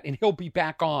for that. And he'll be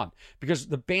back on because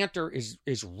the banter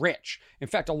is rich. In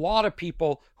fact, a lot of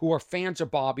people who are fans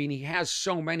of Bobby, and he has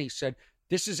so many, said,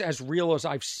 this is as real as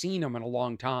I've seen him in a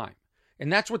long time.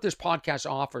 And that's what this podcast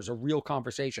offers, a real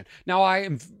conversation. Now, I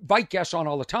invite guests on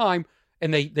all the time,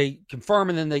 and they confirm,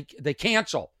 and then they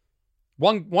cancel.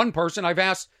 One person I've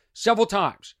asked several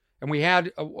times. And we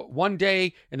had one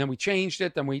day, and then we changed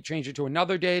it. Then we changed it to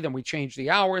another day. Then we changed the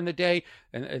hour in the day.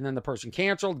 And then the person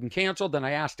canceled. Then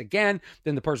I asked again.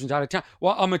 Then the person's out of town.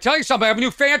 Well, I'm going to tell you something. I have a new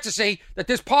fantasy that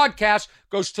this podcast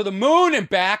goes to the moon and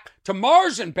back, to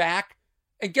Mars and back,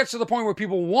 and gets to the point where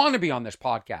people want to be on this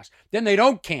podcast. Then they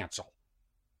don't cancel.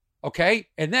 Okay?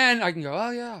 And then I can go,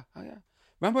 oh, yeah.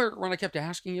 Remember when I kept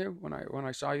asking you when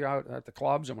I saw you out at the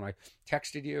clubs and when I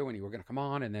texted you and you were going to come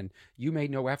on and then you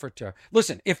made no effort to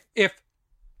listen. If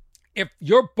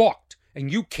you're booked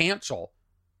and you cancel,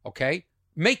 okay,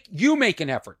 make an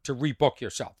effort to rebook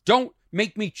yourself. Don't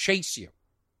make me chase you.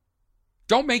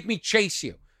 Don't make me chase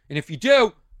you. And if you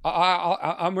do,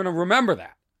 I'm going to remember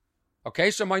that.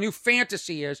 Okay, so my new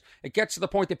fantasy is it gets to the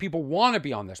point that people want to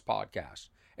be on this podcast,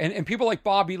 and people like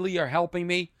Bobby Lee are helping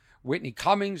me. Whitney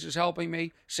Cummings is helping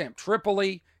me. Sam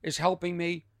Tripoli is helping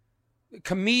me.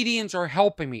 Comedians are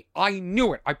helping me. I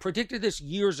knew it. I predicted this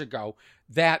years ago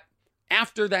that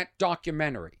after that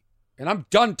documentary, and I'm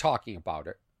done talking about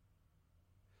it,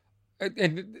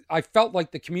 and I felt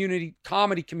like the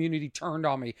comedy community turned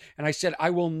on me, and I said, I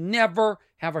will never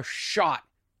have a shot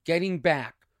getting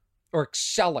back or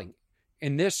excelling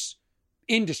in this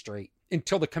industry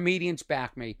until the comedians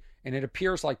back me, and it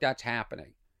appears like that's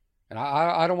happening. And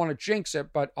I don't want to jinx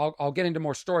it, but I'll get into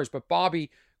more stories. But Bobby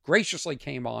graciously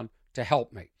came on to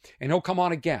help me. And he'll come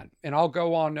on again. And I'll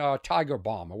go on Tiger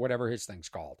Bomb or whatever his thing's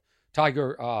called.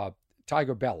 Tiger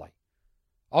Belly.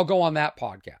 I'll go on that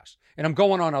podcast. And I'm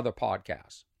going on other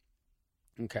podcasts.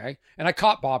 Okay? And I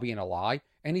caught Bobby in a lie.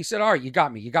 And he said, all right, you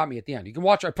got me. You got me at the end. You can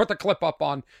watch. I put the clip up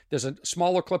on, there's a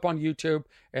smaller clip on YouTube.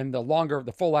 And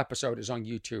the full episode is on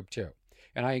YouTube too.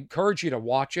 And I encourage you to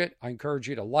watch it. I encourage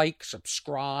you to like,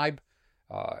 subscribe,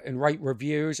 and write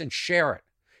reviews and share it.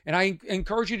 And I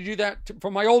encourage you to do that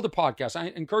for my older podcast. I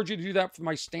encourage you to do that for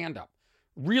my stand-up.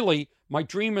 Really, my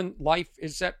dream in life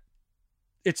is that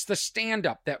it's the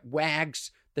stand-up that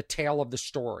wags the tail of the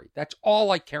story. That's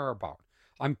all I care about.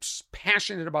 I'm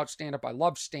passionate about stand-up. I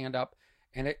love stand-up.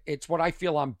 And it's what I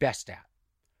feel I'm best at.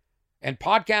 And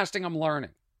podcasting, I'm learning.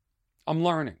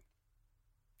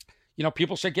 You know,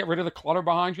 people say get rid of the clutter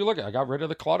behind you. Look, I got rid of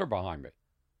the clutter behind me.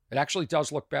 It actually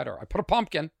does look better. I put a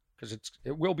pumpkin because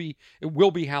it will be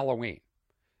Halloween.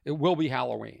 It will be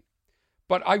Halloween.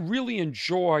 But I really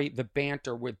enjoy the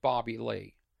banter with Bobby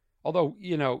Lee. Although,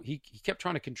 you know, he kept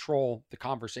trying to control the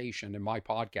conversation in my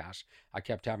podcast. I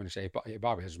kept having to say, hey,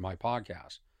 Bobby, this is my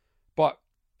podcast. But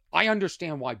I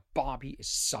understand why Bobby is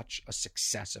such a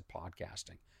success at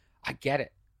podcasting. I get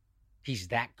it. He's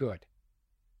that good.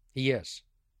 He is.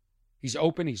 He's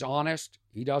open. He's honest.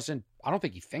 I don't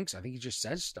think he thinks. I think he just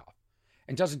says stuff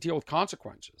and doesn't deal with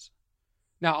consequences.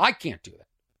 Now, I can't do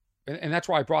that. And that's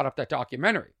why I brought up that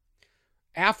documentary.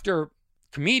 After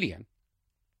Comedian,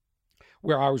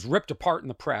 where I was ripped apart in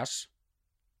the press,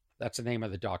 that's the name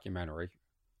of the documentary.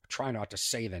 I try not to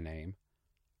say the name.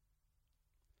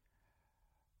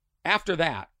 After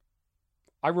that,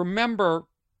 I remember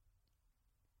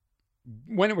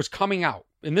when it was coming out,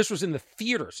 and this was in the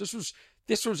theaters.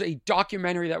 This was a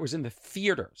documentary that was in the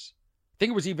theaters. I think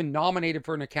it was even nominated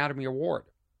for an Academy Award.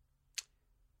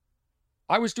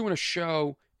 I was doing a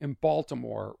show in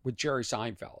Baltimore with Jerry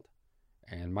Seinfeld,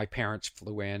 and my parents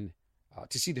flew in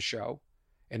to see the show.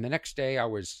 And the next day I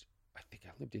think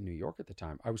I lived in New York at the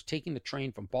time. I was taking the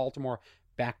train from Baltimore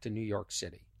back to New York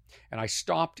City. And I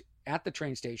stopped at the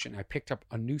train station. I picked up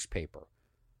a newspaper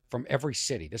from every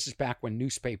city. This is back when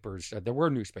newspapers, there were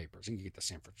newspapers. You can get the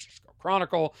San Francisco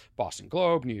Chronicle, Boston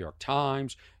Globe, New York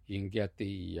Times. You can get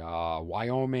the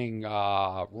Wyoming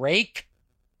Rake.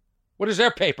 What is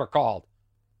their paper called?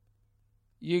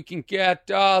 You can get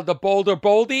the Boulder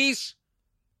Boldies.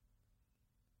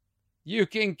 You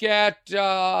can get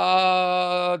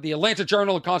the Atlanta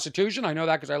Journal-Constitution. I know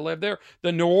that because I live there.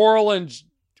 The New Orleans,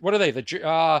 what are they?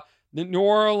 The New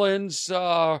Orleans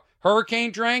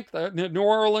Hurricane Drink. The New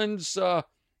Orleans.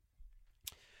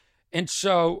 And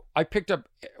so I picked up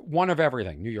one of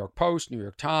everything. New York Post, New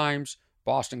York Times,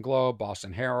 Boston Globe,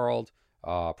 Boston Herald.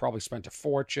 Probably spent a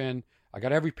fortune. I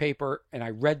got every paper, and I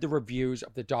read the reviews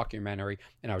of the documentary,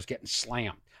 and I was getting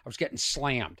slammed.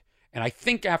 And I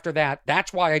think after that,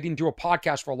 that's why I didn't do a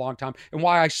podcast for a long time and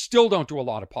why I still don't do a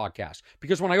lot of podcasts.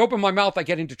 Because when I open my mouth, I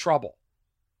get into trouble.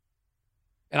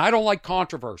 And I don't like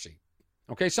controversy.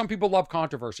 Okay, some people love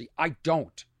controversy. I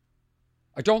don't.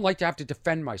 I don't like to have to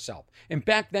defend myself. And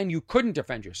back then, you couldn't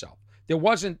defend yourself. There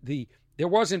wasn't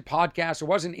podcasts, there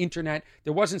wasn't internet,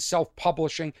 there wasn't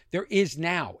self-publishing. There is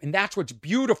now. And that's what's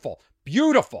beautiful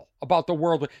about the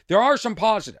world. There are some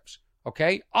positives,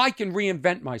 okay? I can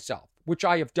reinvent myself, which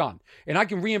I have done. And I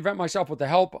can reinvent myself with the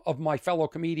help of my fellow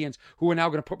comedians who are now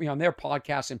going to put me on their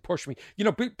podcasts and push me. You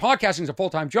know, podcasting is a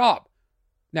full-time job.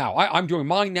 Now, I'm doing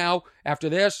mine now. After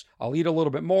this, I'll eat a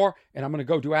little bit more, and I'm going to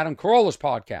go do Adam Carolla's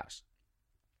podcast.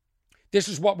 This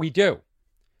is what we do.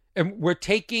 And we're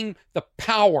taking the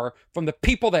power from the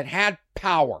people that had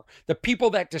power, the people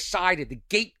that decided, the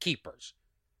gatekeepers.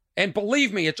 And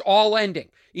believe me, it's all ending.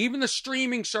 Even the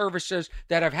streaming services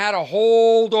that have had a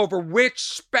hold over which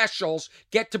specials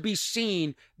get to be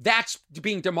seen, that's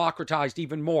being democratized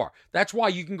even more. That's why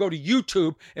you can go to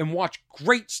YouTube and watch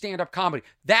great stand-up comedy.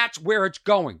 That's where it's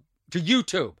going, to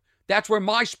YouTube. That's where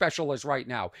my special is right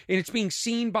now. And it's being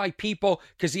seen by people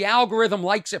because the algorithm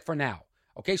likes it for now.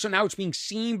 Okay, so now it's being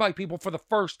seen by people for the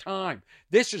first time.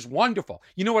 This is wonderful.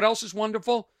 You know what else is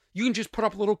wonderful? You can just put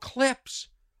up little clips.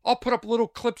 I'll put up little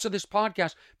clips of this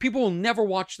podcast. People will never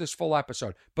watch this full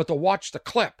episode, but they'll watch the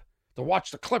clip. They'll watch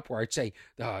the clip where I'd say,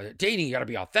 dating, you got to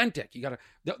be authentic.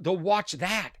 They'll watch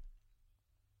that.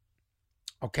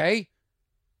 Okay?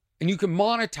 And you can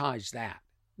monetize that.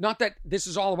 Not that this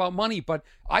is all about money, but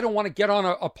I don't want to get on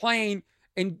a plane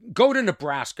and go to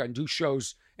Nebraska and do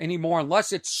shows anymore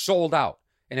unless it's sold out.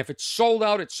 And if it's sold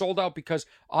out because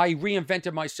I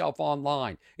reinvented myself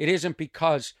online. It isn't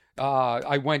because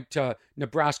I went to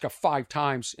Nebraska 5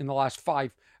 times in the last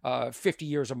 50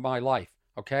 years of my life,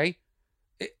 okay?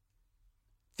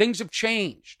 Things have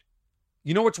changed.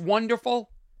 You know what's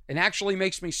wonderful? It actually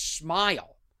makes me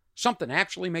smile. Something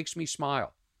actually makes me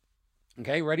smile.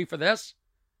 Okay, ready for this?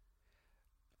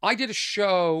 I did a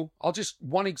show,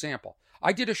 one example.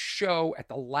 I did a show at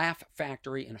the Laugh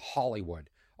Factory in Hollywood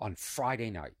on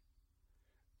Friday night.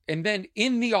 And then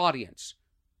in the audience,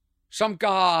 some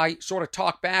guy sort of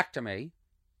talked back to me.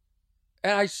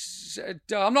 And I said,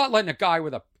 I'm not letting a guy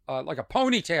with a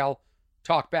ponytail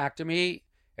talk back to me.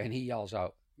 And he yells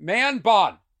out, "Man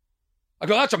bun." I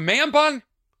go, "That's a man bun?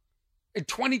 In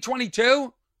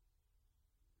 2022?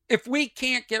 If we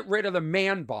can't get rid of the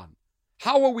man bun,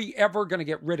 how are we ever going to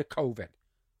get rid of COVID?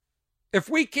 If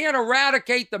we can't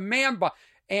eradicate the man bun,"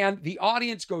 and the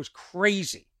audience goes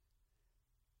crazy.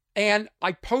 And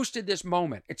I posted this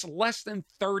moment. It's less than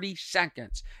 30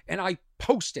 seconds. And I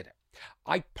posted it.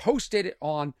 I posted it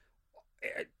on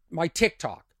my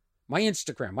TikTok, my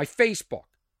Instagram, my Facebook,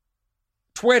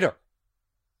 Twitter.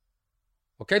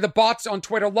 Okay, the bots on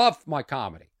Twitter love my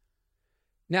comedy.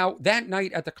 Now, that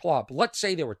night at the club, let's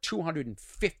say there were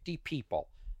 250 people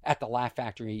at the Laugh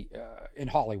Factory in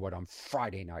Hollywood on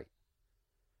Friday night.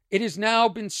 It has now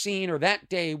been seen, or that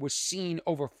day was seen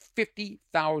over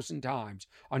 50,000 times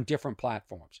on different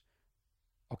platforms.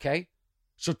 Okay?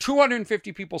 So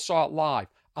 250 people saw it live.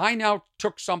 I now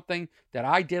took something that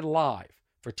I did live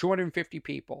for 250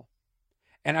 people,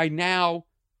 and I now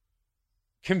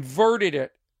converted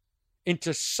it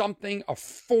into something, a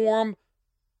form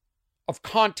of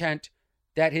content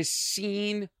that is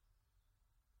seen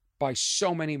by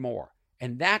so many more.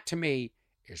 And that to me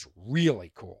is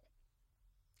really cool.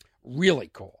 Really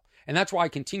cool. And that's why I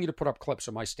continue to put up clips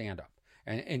of my stand-up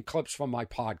and clips from my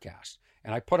podcast.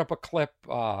 And I put up a clip,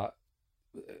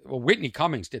 Whitney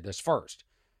Cummings did this first.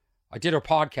 I did her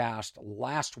podcast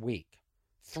last week,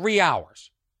 3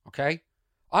 hours, okay?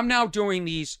 I'm now doing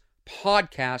these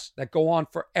podcasts that go on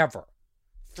forever.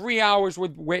 3 hours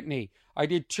with Whitney. I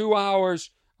did 2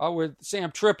 hours with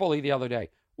Sam Tripoli the other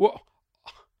day. Well,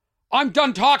 I'm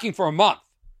done talking for a month.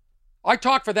 I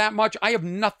talk for that much. I have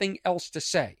nothing else to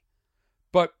say.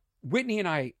 But Whitney and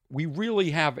I, we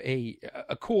really have a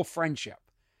cool friendship.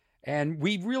 And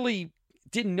we really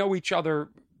didn't know each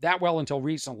other that well until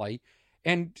recently.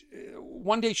 And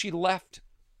one day she left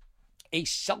a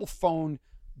cell phone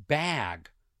bag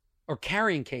or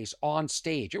carrying case on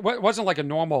stage. It wasn't like a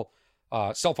normal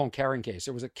cell phone carrying case.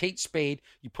 It was a Kate Spade.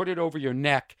 You put it over your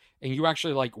neck and you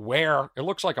actually like wear, it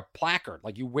looks like a placard,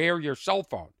 like you wear your cell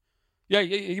phone. Yeah,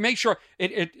 you make sure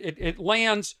it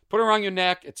lands, put it around your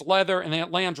neck, it's leather, and then it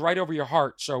lands right over your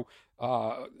heart. So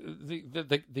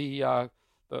the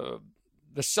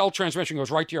cell transmission goes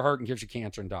right to your heart and gives you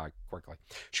cancer and die quickly.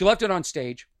 She left it on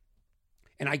stage,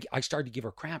 and I started to give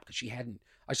her crap because she hadn't.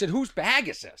 I said, "Whose bag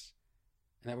is this?"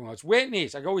 And everyone goes,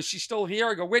 "Whitney's." I go, "Is she still here?"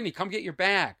 I go, "Whitney, come get your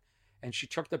bag." And she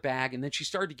took the bag, and then she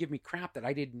started to give me crap that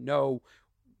I didn't know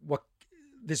what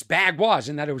this bag was,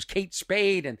 and that it was Kate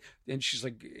Spade, and she's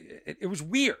like, it was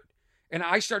weird. And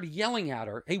I started yelling at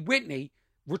her, "Hey, Whitney,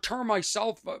 return my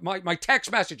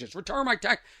text messages, return my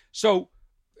text." So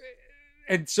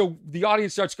the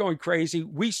audience starts going crazy.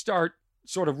 We start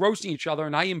sort of roasting each other,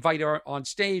 and I invite her on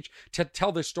stage to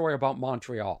tell this story about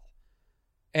Montreal,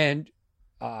 and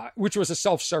which was a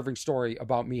self-serving story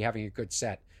about me having a good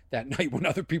set that night when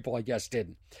other people, I guess,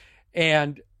 didn't.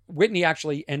 And Whitney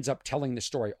actually ends up telling the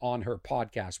story on her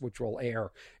podcast, which will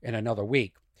air in another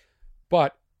week.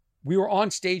 But we were on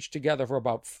stage together for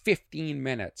about 15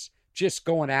 minutes, just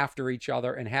going after each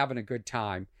other and having a good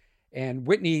time. And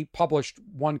Whitney published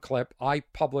one clip. I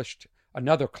published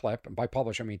another clip. And by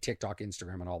publish, I mean TikTok,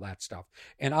 Instagram, and all that stuff.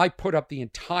 And I put up the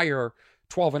entire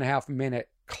 12.5-minute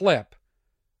clip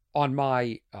on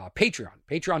my Patreon,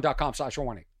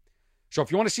 patreon.com/warning. So if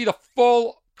you want to see the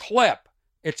full clip,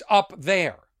 it's up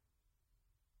there.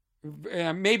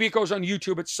 And maybe it goes on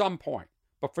YouTube at some point.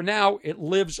 But for now, it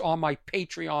lives on my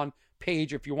Patreon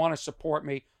page if you want to support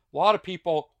me. A lot of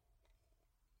people,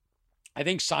 I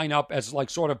think, sign up as like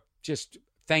sort of just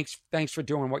thanks for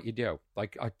doing what you do.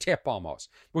 Like a tip almost,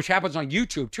 which happens on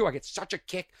YouTube too. I get such a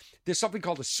kick. There's something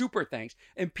called a super thanks.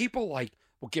 And people like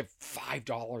will give $5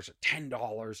 or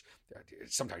 $10,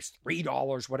 sometimes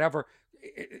 $3, whatever.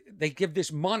 They give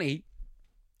this money,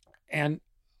 and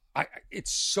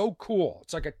it's so cool.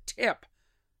 It's like a tip.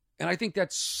 And I think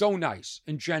that's so nice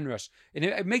and generous. And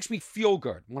it makes me feel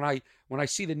good when I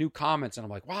see the new comments and I'm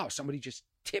like, wow, somebody just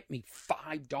tipped me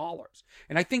 $5.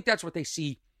 And I think that's what they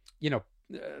see,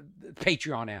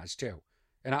 Patreon as too.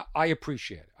 And I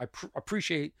appreciate it. I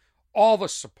appreciate all the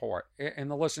support and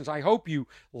the listens. I hope you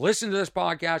listen to this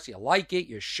podcast, you like it,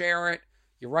 you share it,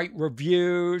 you write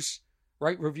reviews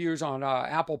on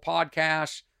Apple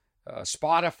Podcasts,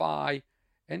 Spotify,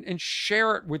 and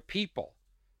share it with people.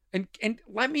 And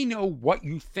let me know what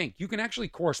you think. You can actually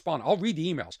correspond. I'll read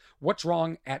the emails. What's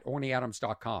wrong at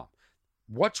OrneyAdams.com.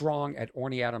 What's wrong at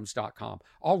OrneyAdams.com.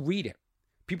 I'll read it.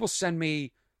 People send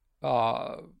me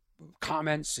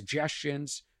comments,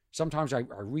 suggestions. Sometimes I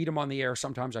read them on the air.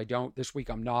 Sometimes I don't. This week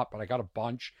I'm not, but I got a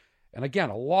bunch. And again,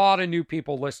 a lot of new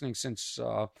people listening since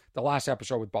the last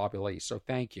episode with Bobby Lee. So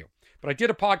thank you. But I did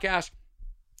a podcast,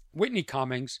 Whitney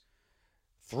Cummings,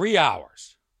 3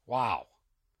 hours. Wow.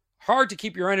 Hard to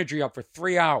keep your energy up for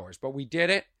 3 hours, but we did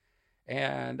it.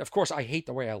 And of course, I hate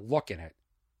the way I look in it.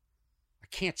 I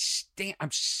can't stand,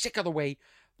 I'm sick of the way,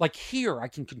 like here, I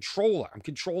can control it. I'm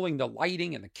controlling the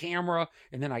lighting and the camera,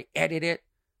 and then I edit it.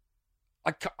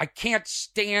 I can't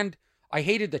stand, I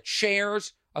hated the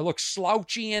chairs. I look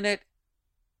slouchy in it.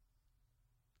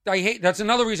 That's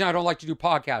another reason I don't like to do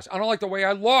podcasts. I don't like the way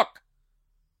I look.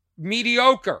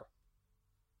 Mediocre.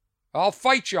 I'll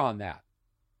fight you on that.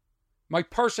 My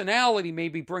personality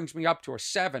maybe brings me up to a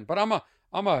 7, but I'm a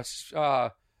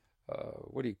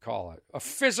what do you call it? A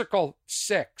physical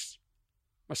 6.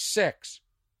 I'm a 6.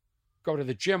 Go to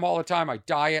the gym all the time. I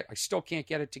diet. I still can't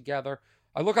get it together.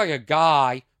 I look like a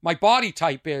guy. My body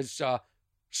type is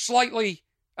slightly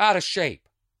out of shape.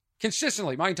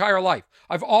 Consistently, my entire life.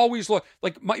 I've always looked,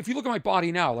 like, if you look at my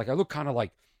body now, like I look kind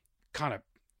of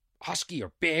husky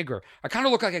or big, or I kind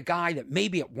of look like a guy that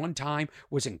maybe at one time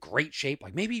was in great shape.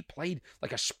 Like maybe he played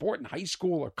like a sport in high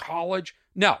school or college.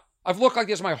 No, I've looked like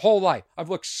this my whole life.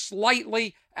 I've looked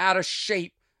slightly out of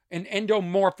shape and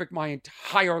endomorphic my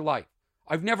entire life.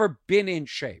 I've never been in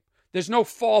shape. There's no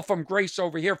fall from grace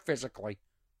over here physically.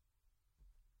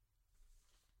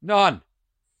 None.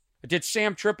 I did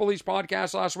Sam Tripoli's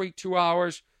podcast last week, 2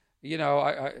 hours. You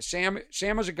know, Sam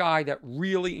is a guy that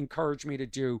really encouraged me to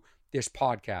do this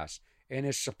podcast and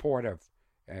is supportive.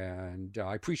 And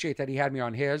I appreciate that he had me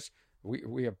on his.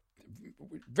 We have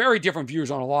very different views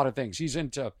on a lot of things. He's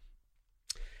into,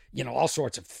 you know, all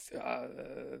sorts of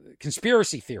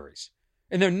conspiracy theories.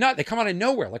 And they come out of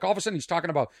nowhere. Like all of a sudden he's talking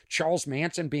about Charles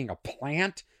Manson being a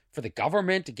plant for the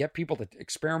government to get people to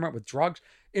experiment with drugs.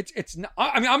 It's not,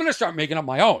 I mean, I'm going to start making up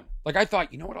my own. Like I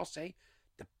thought, you know what I'll say?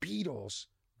 The Beatles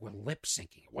were lip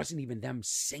syncing. It wasn't even them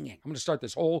singing. I'm going to start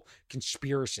this whole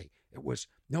conspiracy.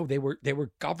 They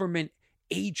were government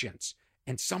agents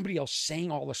and somebody else sang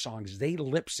all the songs. They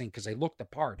lip sync because they looked the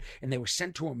part and they were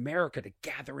sent to America to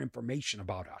gather information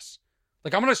about us.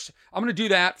 Like I'm gonna do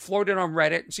that, float it on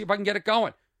Reddit, and see if I can get it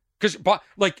going. Because,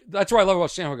 like, that's what I love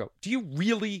about Sam. I go, do you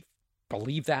really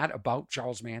believe that about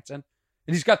Charles Manson?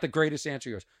 And he's got the greatest answer.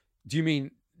 He goes,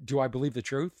 do I believe the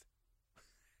truth?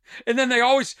 And then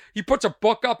he puts a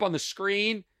book up on the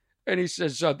screen, and he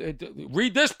says,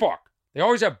 read this book. They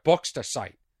always have books to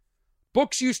cite.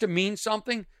 Books used to mean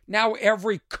something. Now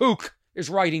every kook is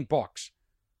writing books,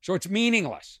 so it's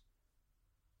meaningless.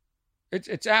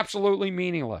 It's absolutely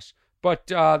meaningless. But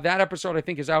that episode, I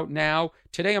think, is out now.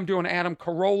 Today, I'm doing Adam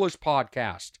Carolla's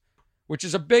podcast, which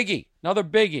is a biggie, another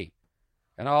biggie.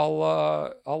 And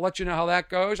I'll let you know how that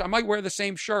goes. I might wear the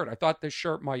same shirt. I thought this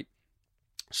shirt might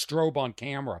strobe on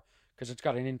camera because it's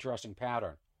got an interesting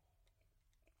pattern.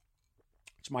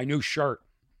 It's my new shirt.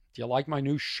 Do you like my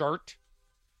new shirt?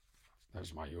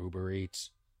 There's my Uber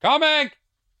Eats. Coming!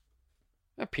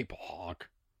 People honk.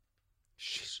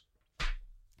 Jeez.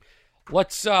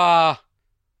 Let's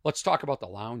talk about the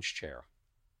lounge chair.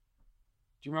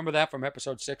 Do you remember that from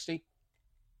episode 60?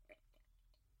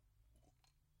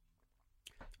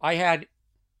 I had,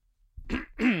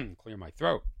 clear my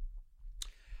throat.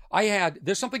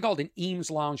 There's something called an Eames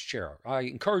lounge chair. I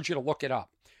encourage you to look it up.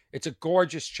 It's a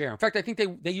gorgeous chair. In fact, I think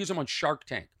they use them on Shark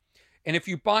Tank. And if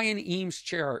you buy an Eames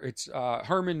chair, it's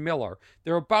Herman Miller.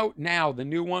 They're about now, the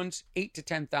new ones, $8,000 to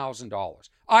 $10,000.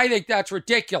 I think that's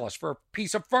ridiculous for a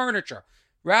piece of furniture.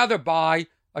 Rather buy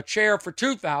a chair for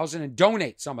 $2,000 and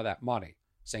donate some of that money.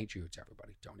 St. Jude's,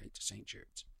 everybody. Donate to St.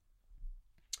 Jude's.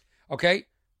 Okay?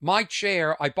 My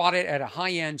chair, I bought it at a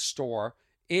high-end store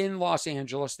in Los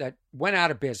Angeles that went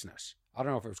out of business. I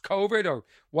don't know if it was COVID or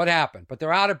what happened, but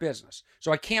they're out of business.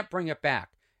 So I can't bring it back.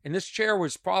 And this chair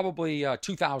was probably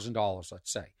 $2,000,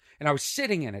 let's say. And I was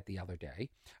sitting in it the other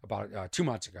day, about 2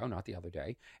 months ago, not the other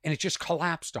day, and it just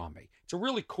collapsed on me. It's a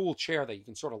really cool chair that you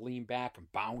can sort of lean back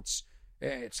and bounce.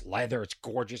 It's leather. It's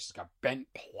gorgeous. It's got bent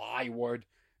plywood.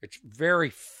 It's very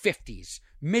 50s,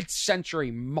 mid-century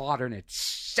modern. It's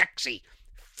sexy.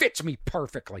 Fits me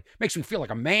perfectly. Makes me feel like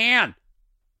a man.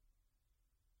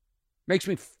 Makes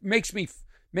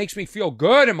me feel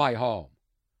good in my home.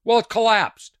 Well, it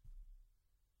collapsed.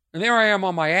 And there I am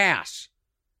on my ass.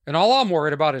 And all I'm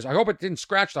worried about is I hope it didn't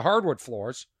scratch the hardwood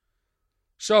floors.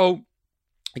 So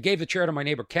I gave the chair to my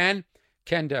neighbor Ken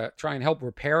to try and help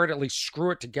repair it, at least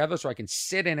screw it together so I can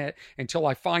sit in it until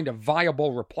I find a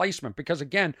viable replacement. Because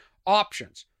again,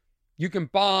 options. You can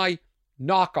buy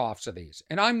knockoffs of these.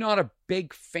 And I'm not a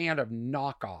big fan of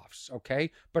knockoffs, okay?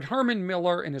 But Herman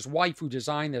Miller and his wife who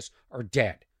designed this are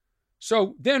dead.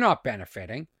 So they're not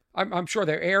benefiting. I'm sure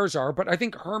their heirs are, but I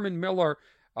think Herman Miller,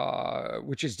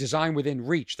 which is Design Within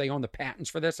Reach, they own the patents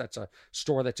for this. That's a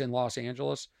store that's in Los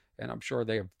Angeles, and I'm sure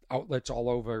they have outlets all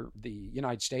over the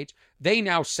United States. They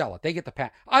now sell it. They get the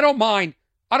patent. I don't mind.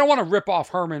 I don't want to rip off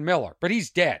Herman Miller, but he's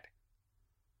dead.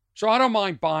 So I don't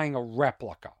mind buying a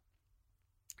replica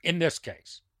in this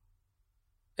case.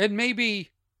 And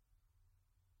maybe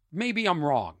I'm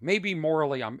wrong. Maybe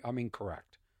morally I'm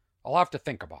incorrect. I'll have to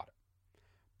think about it.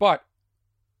 But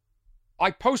I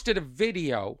posted a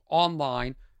video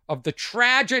online of the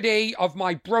tragedy of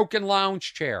my broken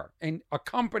lounge chair. And a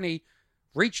company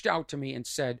reached out to me and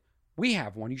said, we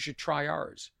have one. You should try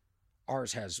ours.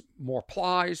 Ours has more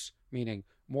plies, meaning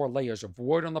more layers of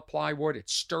wood on the plywood.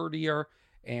 It's sturdier,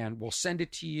 and we'll send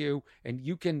it to you. And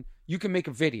you can make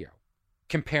a video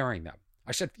comparing them.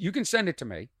 I said, you can send it to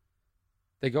me.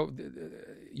 They go,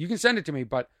 you can send it to me,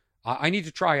 but I need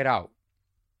to try it out.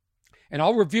 And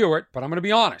I'll review it, but I'm going to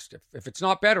be honest. If it's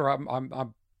not better, I'm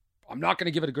not going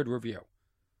to give it a good review.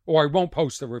 Or I won't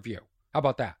post the review. How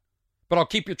about that? But I'll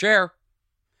keep your chair.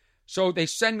 So they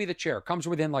send me the chair. It comes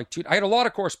within like 2. I had a lot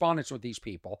of correspondence with these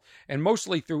people, and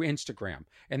mostly through Instagram.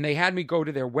 And they had me go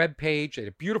to their webpage. They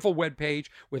had a beautiful webpage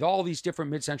with all these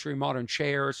different mid-century modern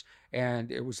chairs.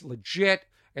 And it was legit.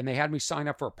 And they had me sign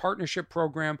up for a partnership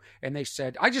program. And they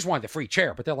said, I just wanted the free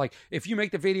chair. But they're like, if you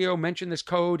make the video, mention this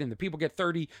code, and the people get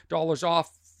 $30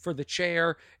 off for the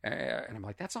chair. And I'm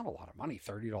like, that's not a lot of money,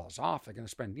 $30 off. They're going to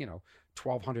spend,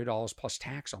 $1,200 plus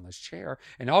tax on this chair.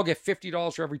 And I'll get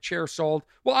 $50 for every chair sold.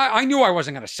 Well, I knew I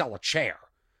wasn't going to sell a chair.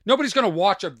 Nobody's going to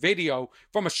watch a video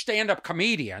from a stand-up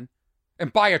comedian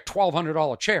and buy a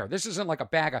 $1,200 chair. This isn't like a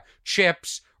bag of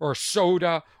chips or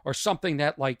soda or something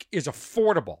that like is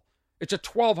affordable. It's a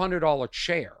 $1,200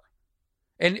 chair.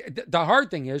 And the hard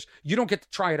thing is you don't get to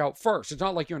try it out first. It's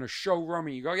not like you're in a showroom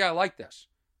and you go, yeah, I like this.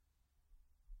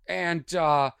 And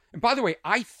by the way,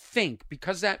 I think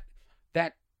because that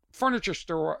furniture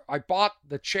store I bought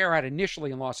the chair at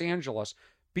initially in Los Angeles,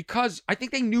 because I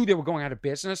think they knew they were going out of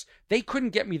business, they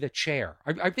couldn't get me the chair.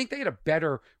 I think they had a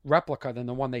better replica than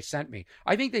the one they sent me.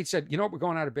 I think they said, you know what, we're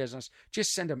going out of business.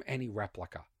 Just send him any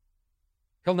replica.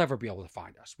 He'll never be able to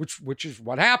find us, which is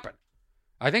what happened.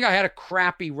 I think I had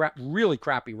a really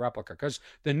crappy replica because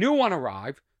the new one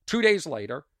arrived 2 days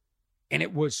later and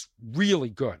it was really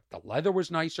good. The leather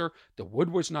was nicer. The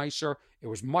wood was nicer. It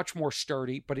was much more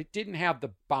sturdy, but it didn't have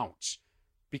the bounce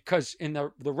because in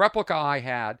the replica I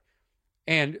had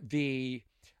and the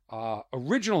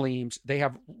original Eames, they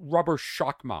have rubber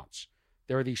shock mounts.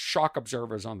 There are these shock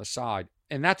absorbers on the side,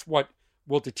 and that's what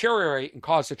will deteriorate and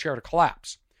cause the chair to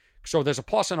collapse. So there's a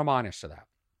plus and a minus to that.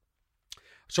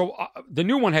 So the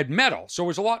new one had metal, so it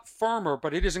was a lot firmer,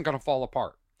 but it isn't going to fall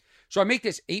apart. So I make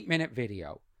this 8-minute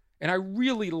video, and I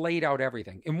really laid out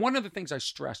everything. And one of the things I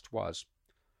stressed was,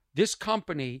 this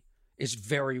company is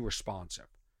very responsive.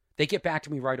 They get back to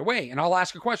me right away, and I'll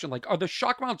ask a question like, are the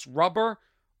shock mounts rubber,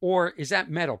 or is that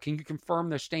metal? Can you confirm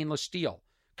they're stainless steel?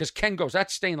 Because Ken goes,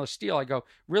 that's stainless steel. I go,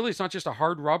 really? It's not just a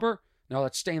hard rubber? No,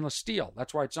 that's stainless steel.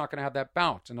 That's why it's not going to have that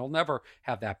bounce, and it'll never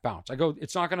have that bounce. I go,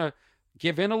 it's not going to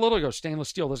give in a little. He goes, stainless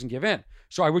steel doesn't give in.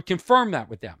 So I would confirm that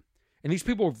with them. And these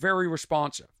people were very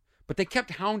responsive. But they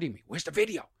kept hounding me. Where's the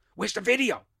video? Where's the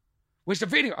video? Where's the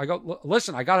video? I go,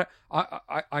 listen,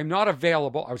 I'm not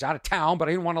available. I was out of town, but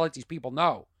I didn't want to let these people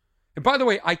know. And by the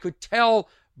way, I could tell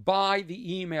by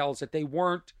the emails that they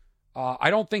weren't, I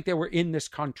don't think they were in this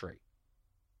country.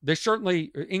 They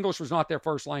certainly, English was not their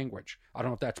first language. I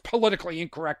don't know if that's politically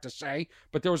incorrect to say,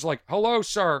 but there was like, hello,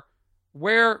 sir,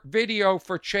 where video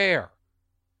for chair?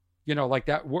 Like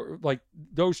that, like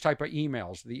those type of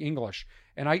emails, the English.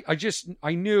 And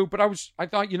I knew, but I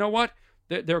thought, you know what?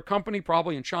 They're a company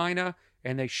probably in China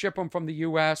and they ship them from the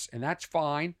US, and that's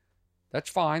fine. That's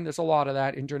fine. There's a lot of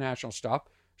that international stuff.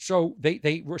 So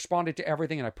they responded to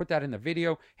everything, and I put that in the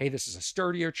video. Hey, this is a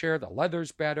sturdier chair. The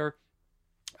leather's better.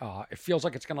 It feels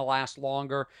like it's going to last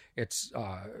longer. It's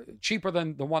cheaper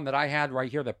than the one that I had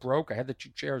right here that broke. I had the two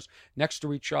chairs next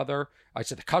to each other. I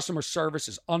said the customer service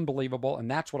is unbelievable, and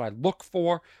that's what I look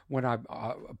for when I'm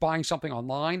buying something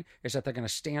online, is that they're going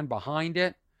to stand behind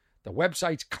it. The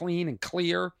website's clean and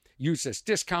clear. use this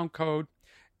discount code.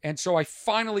 And so I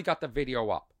finally got the video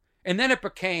up. And then it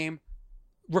became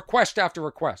request after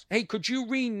request. Hey, could you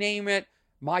rename it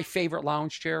My Favorite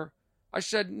Lounge Chair? I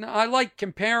said, no, I like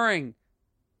comparing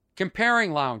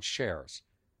lounge chairs.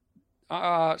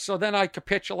 So then I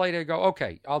capitulated and go,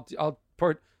 okay, I'll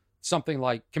put something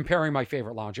like comparing my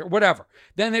favorite lounge chair, whatever.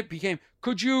 Then it became,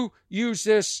 could you use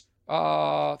this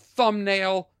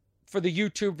thumbnail for the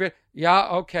YouTube video? Yeah,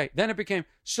 okay. Then it became,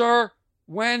 sir,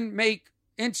 when make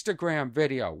Instagram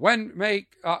video? When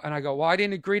make, and I go, well, I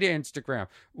didn't agree to Instagram.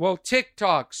 Well,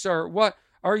 TikTok, sir, what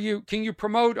are you, can you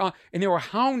promote on? And they were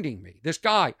hounding me. This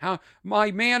guy,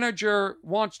 my manager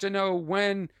wants to know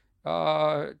when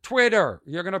Twitter,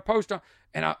 you're going to post on,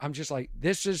 and I'm just like,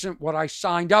 this isn't what I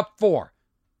signed up for.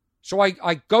 So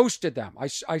I ghosted them.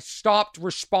 I stopped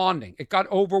responding. It got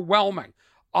overwhelming.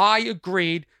 I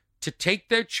agreed to take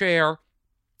their chair,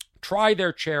 try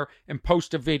their chair, and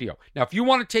post a video. Now, if you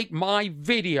want to take my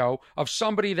video of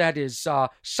somebody that is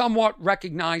somewhat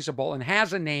recognizable and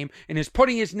has a name and is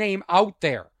putting his name out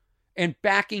there and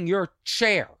backing your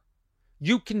chair,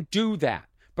 you can do that.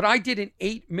 But I did an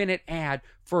 8-minute ad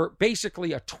for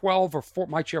basically a 12 or 4.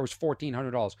 My chair was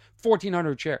 $1,400,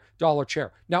 $1,400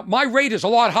 chair. Now, my rate is a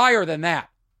lot higher than that.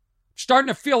 Starting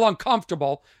to feel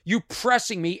uncomfortable. You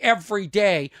pressing me every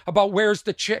day about where's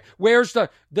the chair, where's the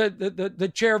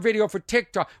chair video for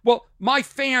TikTok. Well, my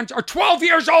fans are 12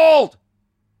 years old.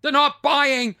 They're not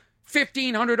buying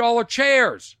 $1,500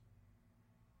 chairs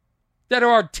that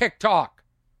are on TikTok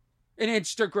and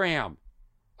Instagram.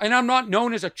 And I'm not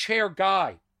known as a chair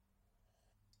guy.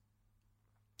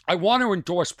 I want to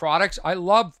endorse products. I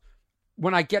love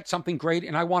when I get something great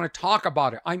and I want to talk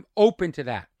about it. I'm open to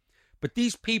that. But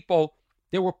these people,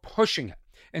 they were pushing it.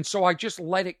 And so I just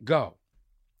let it go.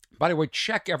 But I would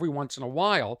check every once in a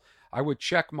while. I would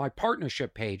check my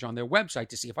partnership page on their website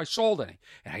to see if I sold any.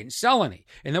 And I didn't sell any.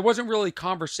 And there wasn't really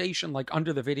conversation like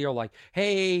under the video like,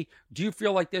 hey, do you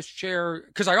feel like this chair?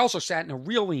 Because I also sat in a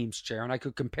real Eames chair and I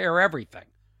could compare everything.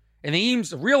 And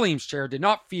the real Eames chair did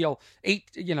not feel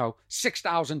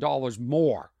 $6,000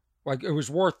 more. Like it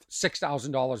was worth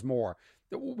 $6,000 more.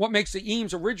 What makes the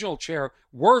Eames original chair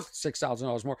worth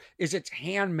 $6,000 more is it's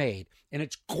handmade and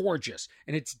it's gorgeous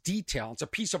and it's detailed. It's a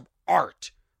piece of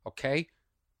art, okay?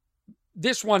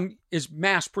 This one is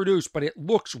mass produced, but it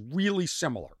looks really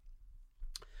similar.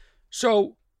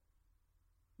 So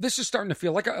this is starting to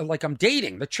feel like I'm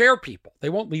dating the chair people. They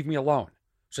won't leave me alone.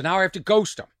 So now I have to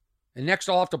ghost them. And next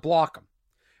I'll have to block them.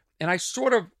 And I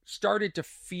sort of started to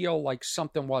feel like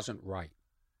something wasn't right.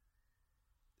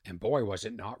 And boy, was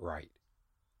it not right.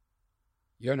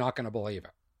 You're not going to believe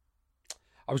it.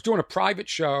 I was doing a private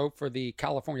show for the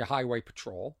California Highway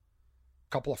Patrol a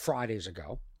couple of Fridays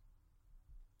ago.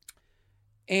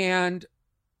 And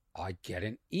I get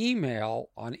an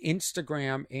email on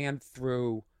Instagram and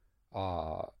through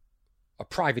a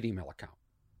private email account,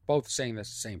 both saying the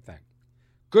same thing.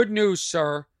 Good news,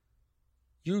 sir.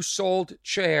 You sold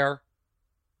chair.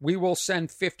 We will send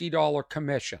 $50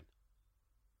 commission.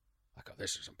 I go,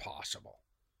 this is impossible.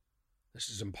 This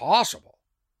is impossible.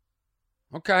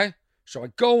 Okay. So I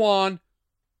go on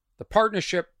the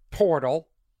partnership portal.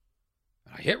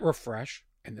 And I hit refresh.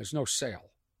 And there's no sale.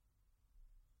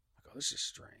 I go, this is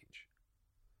strange.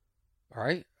 All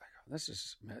right. I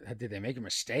go, did they make a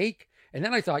mistake? And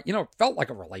then I thought, it felt like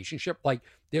a relationship. Like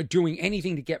they're doing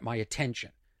anything to get my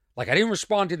attention. Like, I didn't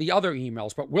respond to the other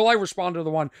emails, but will I respond to the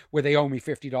one where they owe me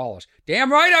 $50? Damn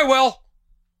right I will.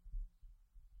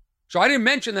 So I didn't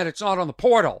mention that it's not on the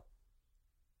portal,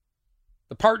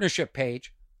 the partnership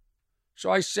page. So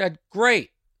I said, great.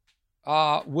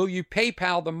 Will you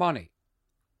PayPal the money?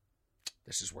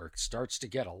 This is where it starts to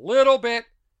get a little bit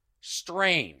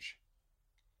strange,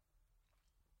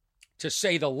 to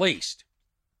say the least.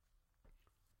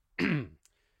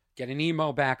 Get an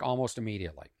email back almost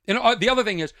immediately. And the other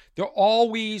thing is, they're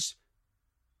always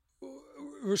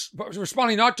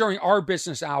responding not during our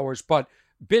business hours, but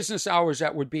business hours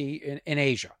that would be in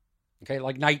Asia. Okay,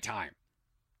 like nighttime.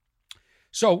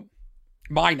 So,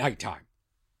 my nighttime.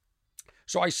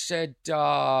 So I said,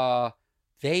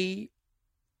 they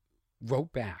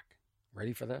wrote back.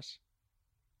 Ready for this?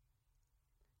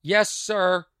 Yes,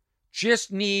 sir.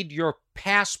 Just need your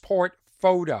passport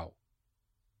photo.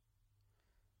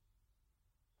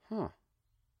 Huh.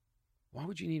 Why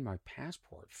would you need my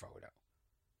passport photo?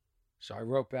 So I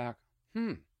wrote back,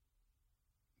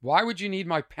 why would you need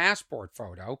my passport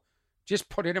photo? Just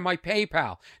put it in my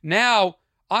PayPal. Now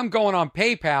I'm going on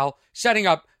PayPal, setting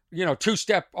up,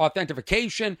 two-step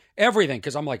authentication, everything.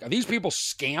 Because I'm like, are these people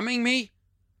scamming me?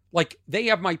 Like, they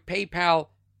have my PayPal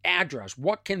address.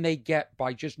 What can they get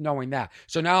by just knowing that?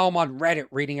 So now I'm on Reddit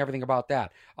reading everything about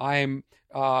that. I'm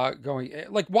going,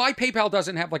 like, why PayPal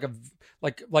doesn't have like a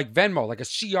like Venmo, like a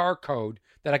CR code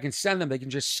that I can send them. They can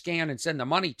just scan and send the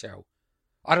money to.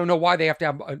 I don't know why they have to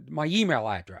have my email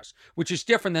address, which is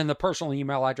different than the personal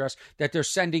email address that they're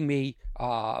sending me,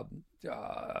 emails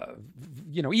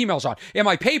on. And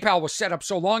my PayPal was set up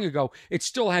so long ago, it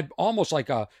still had almost like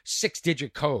a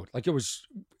 6-digit code. Like it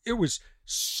was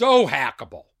so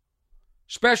hackable,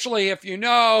 especially if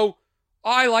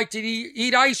I like to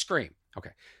eat ice cream.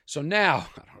 Okay, so now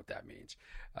I don't know what that means.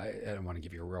 I don't want to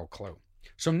give you a real clue.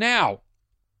 So now,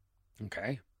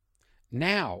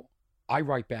 I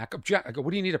write back, object. I go,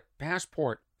 what do you need a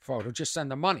passport photo? Just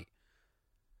send the money.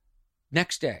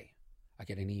 Next day, I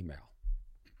get an email.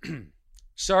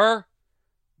 Sir,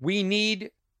 we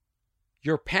need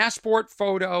your passport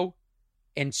photo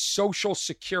and social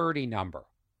security number.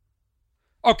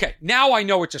 Okay, now I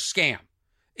know it's a scam.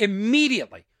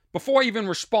 Immediately, before I even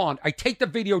respond, I take the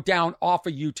video down off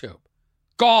of YouTube.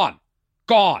 Gone.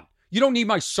 You don't need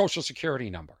my social security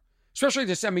number, especially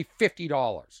to send me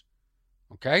 $50.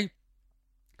 Okay?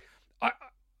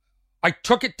 I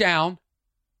took it down.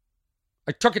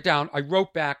 I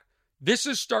wrote back, this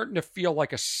is starting to feel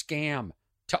like a scam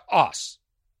to us.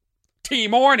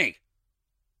 Team Orny.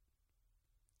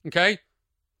 Okay?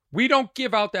 We don't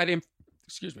give out that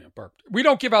excuse me, I burped. We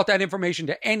don't give out that information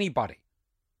to anybody.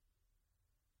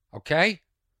 Okay?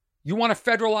 You want a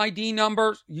federal ID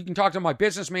number? You can talk to my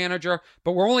business manager,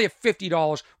 but we're only at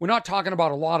 $50. We're not talking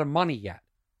about a lot of money yet.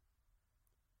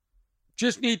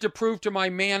 Just need to prove to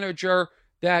my manager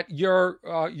that you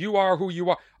are who you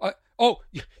are.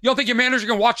 You don't think your manager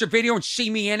can watch a video and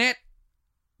see me in it?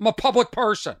 I'm a public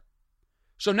person.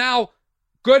 So now,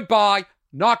 goodbye,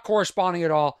 not corresponding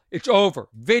at all. It's over.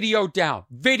 Video down.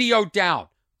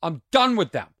 I'm done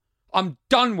with them.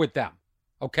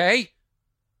 Okay?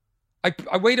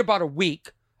 I wait about a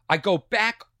week. I go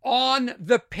back on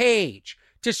the page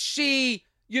to see,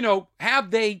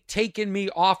 have they taken me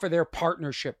off of their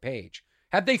partnership page?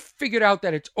 Have they figured out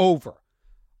that it's over?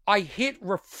 I hit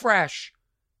refresh.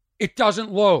 It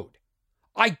doesn't load.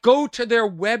 I go to their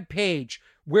web page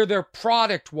where their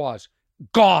product was.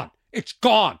 Gone. It's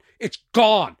gone.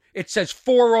 It says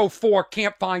 404,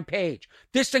 can't find page.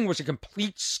 This thing was a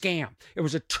complete scam. It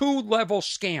was a 2-level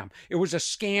scam. It was a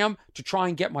scam to try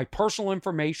and get my personal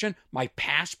information, my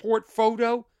passport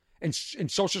photo, and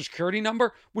social security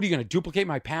number. What are you going to duplicate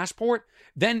my passport?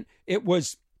 Then it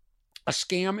was a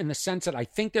scam in the sense that I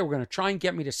think they were going to try and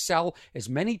get me to sell as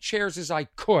many chairs as I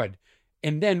could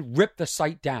and then rip the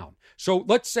site down. So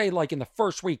let's say like in the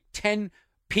first week, 10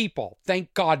 people,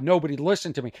 thank God nobody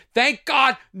listened to me. Thank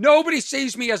God nobody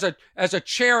sees me as a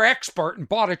chair expert and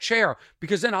bought a chair,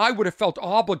 because then I would have felt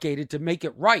obligated to make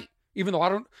it right. Even though I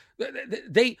don't,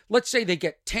 let's say they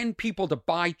get 10 people to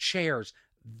buy chairs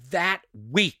that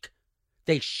week.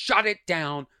 They shut it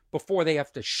down before they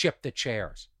have to ship the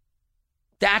chairs.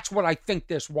 That's what I think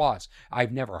this was.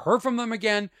 I've never heard from them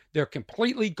again. They're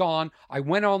completely gone. I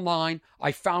went online.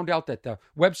 I found out that the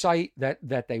website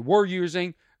that they were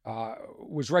using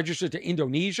was registered to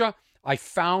Indonesia. I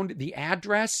found the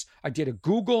address. I did a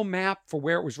Google map for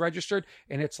where it was registered,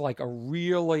 and it's like a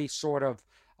really sort of,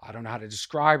 I don't know how to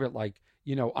describe it, like,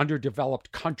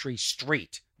 underdeveloped country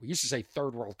street. We used to say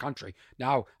third world country.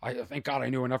 Now, thank God I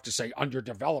knew enough to say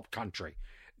underdeveloped country.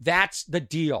 That's the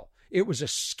deal. It was a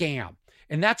scam.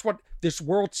 And that's what this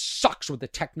world sucks with, the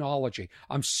technology.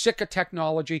 I'm sick of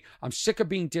technology. I'm sick of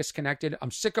being disconnected.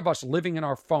 I'm sick of us living in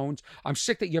our phones. I'm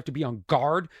sick that you have to be on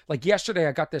guard. Like yesterday,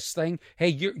 I got this thing. Hey,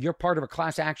 you're part of a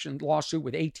class action lawsuit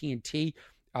with AT&T.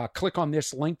 Click on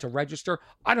this link to register.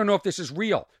 I don't know if this is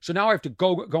real. So now I have to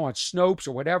go on Snopes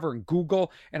or whatever and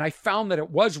Google. And I found that it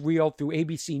was real through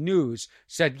ABC News.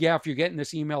 Said, yeah, if you're getting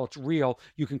this email, it's real.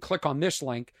 You can click on this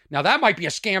link. Now that might be a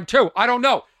scam too. I don't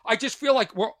know. I just feel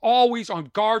like we're always on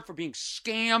guard for being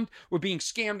scammed. We're being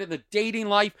scammed in the dating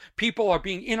life. People are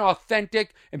being inauthentic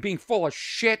and being full of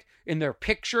shit in their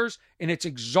pictures. And it's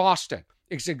exhausting.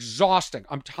 It's exhausting.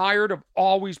 I'm tired of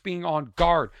always being on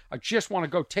guard. I just want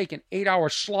to go take an 8-hour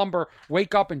slumber,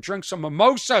 wake up and drink some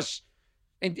mimosas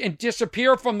and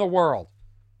disappear from the world.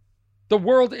 The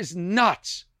world is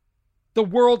nuts. The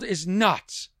world is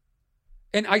nuts.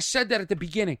 And I said that at the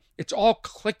beginning. It's all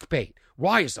clickbait.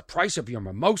 Why is the price of your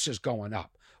mimosas going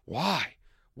up? Why?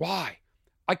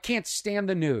 I can't stand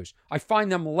the news. I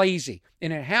find them lazy.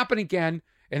 And it happened again.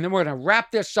 And then we're going to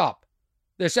wrap this up.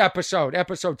 This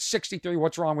episode 63,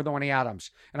 What's Wrong with Orny Adams.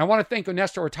 And I want to thank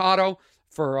Ernesto Hurtado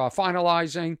for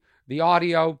finalizing the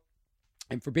audio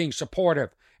and for being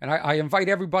supportive. And I invite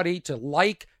everybody to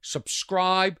like,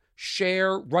 subscribe,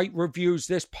 share, write reviews,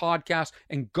 this podcast,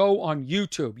 and go on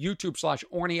YouTube,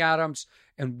 YouTube/Orny Adams,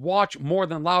 and watch More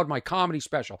Than Loud, my comedy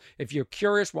special. If you're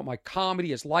curious what my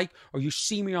comedy is like, or you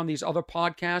see me on these other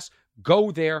podcasts,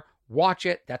 go there, watch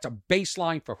it. That's a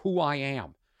baseline for who I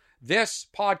am. This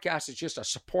podcast is just a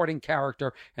supporting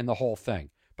character in the whole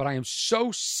thing. But I am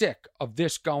so sick of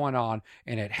this going on,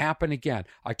 and it happened again.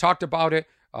 I talked about it.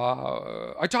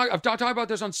 I've talked about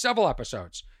this on several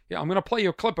episodes. Yeah, I'm going to play you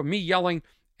a clip of me yelling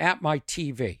at my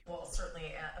TV. Well,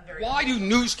 certainly why do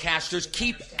newscasters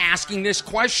keep asking this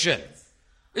question?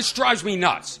 This drives me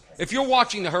nuts. If you're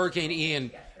watching the Hurricane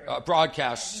Ian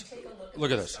broadcasts,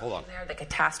 look at this. Hold on. The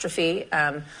catastrophe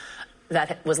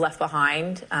that was left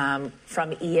behind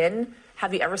from Ian.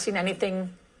 Have you ever seen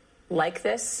anything like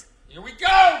this? Here we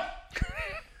go.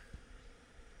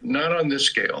 Not on this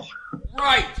scale.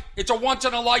 Right. It's a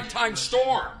once-in-a-lifetime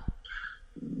storm.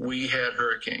 We had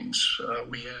hurricanes.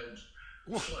 We had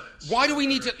floods. Why do we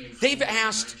need to... They've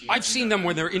asked... I've seen them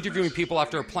when they're interviewing people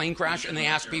after a plane crash, and they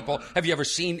ask people, have you ever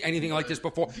seen anything like this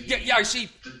before? Yeah, I've seen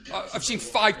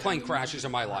 5 plane crashes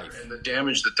in my life. And the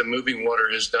damage that the moving water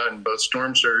has done, both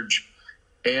storm surge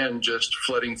and just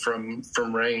flooding from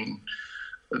rain,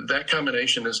 that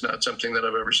combination is not something that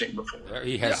I've ever seen before.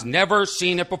 He has never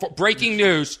seen it before. Breaking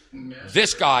news,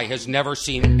 this guy has never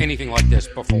seen anything like this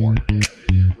before.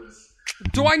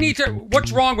 Do I need to...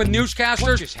 What's wrong with newscasters?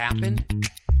 What just happened?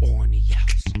 Orny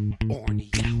yells.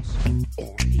 Orny yells.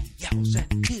 Orny yells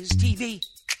at his TV.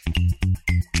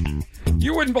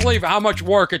 You wouldn't believe how much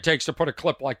work it takes to put a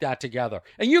clip like that together.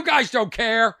 And you guys don't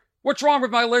care. What's wrong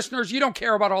with my listeners? You don't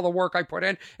care about all the work I put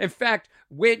in. In fact,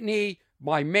 Whitney,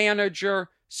 my manager,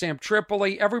 Sam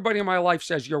Tripoli, everybody in my life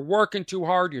says, you're working too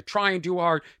hard, you're trying too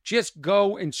hard. Just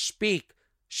go and speak.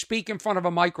 Speak in front of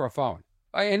a microphone.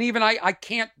 And even I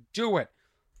can't do it.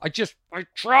 I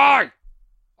try.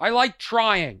 I like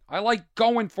trying. I like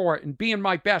going for it and being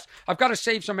my best. I've got to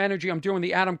save some energy. I'm doing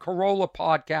the Adam Carolla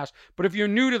podcast. But if you're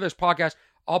new to this podcast,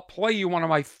 I'll play you one of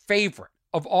my favorite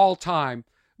of all time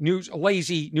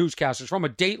lazy newscasters from a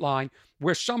Dateline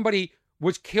where somebody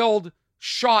was killed,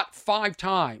 shot 5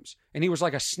 times. And he was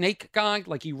like a snake guy,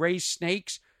 like he raised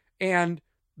snakes. And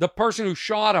the person who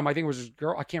shot him, I think it was his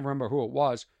girl, I can't remember who it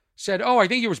was, said, I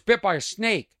think he was bit by a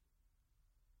snake.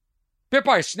 Bit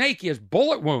by a snake, he has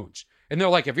bullet wounds. And they're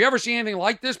like, have you ever seen anything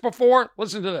like this before?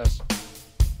 Listen to this.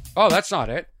 Oh, that's not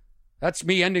it. That's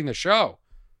me ending the show.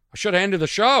 I should have ended the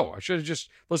show. I should have just,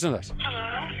 listen to this.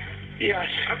 Hello? Yes.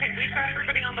 Okay, we've got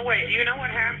everybody on the way. Do you know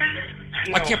what happened?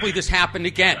 No. I can't believe this happened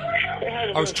again.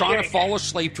 I was trying to fall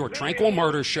asleep to a tranquil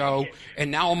murder show,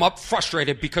 and now I'm up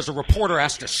frustrated because a reporter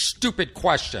asked a stupid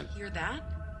question. Hear that?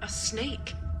 A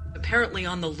snake. Apparently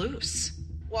on the loose.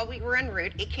 While we were en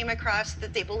route, it came across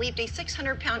that they believed a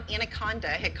 600-pound anaconda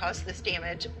had caused this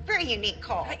damage. Very unique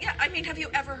call. Yeah, I mean, have you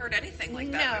ever heard anything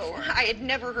like that before? No, I had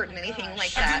never heard anything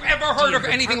like that. Have you ever heard of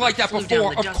anything like that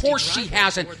before? Of course she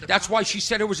hasn't. That's why she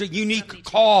said it was a unique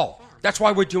call. That's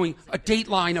why we're doing a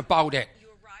Dateline about it.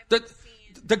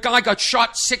 The guy got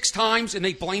shot 6 times and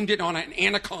they blamed it on an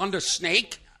anaconda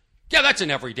snake? Yeah, that's an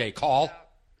everyday call.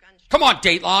 Come on,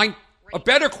 Dateline. A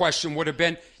better question would have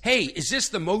been, hey, is this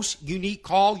the most unique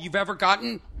call you've ever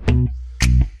gotten?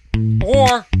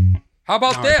 Or, how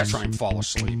about this? Try and fall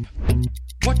asleep.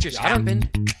 What just happened?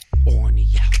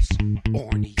 Orny yells.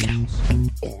 Orny yells.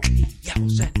 Orny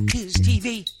yells at his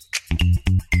TV.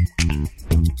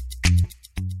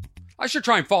 I should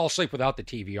try and fall asleep without the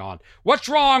TV on. What's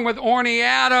wrong with Orny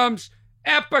Adams?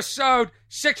 Episode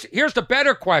 6. Here's the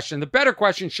better question. The better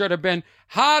question should have been,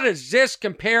 how does this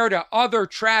compare to other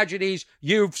tragedies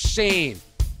you've seen?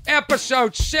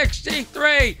 Episode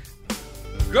 63.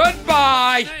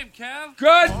 Goodbye.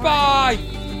 Goodbye.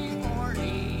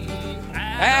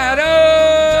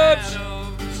 Adams.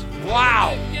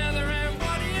 Wow.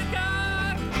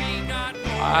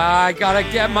 I gotta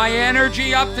get my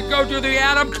energy up to go do the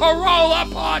Adam Carolla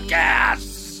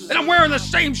podcast. And I'm wearing the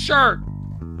same shirt.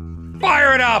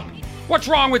 Fire it up! What's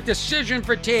wrong with decision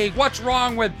fatigue? What's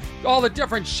wrong with all the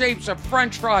different shapes of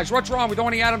French fries? What's wrong with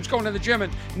Orny Adams going to the gym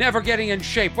and never getting in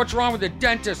shape? What's wrong with the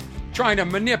dentist trying to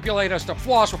manipulate us to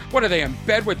floss? What are they, in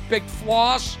bed with big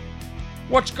floss?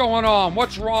 What's going on?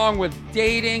 What's wrong with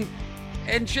dating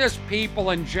and just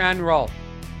people in general?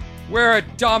 We're a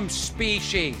dumb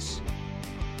species.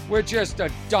 We're just a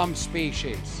dumb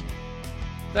species.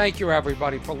 Thank you,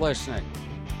 everybody, for listening.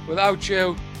 Without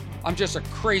you, I'm just a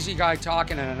crazy guy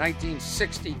talking in a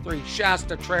 1963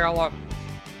 Shasta trailer,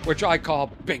 which I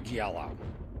call Big Yellow.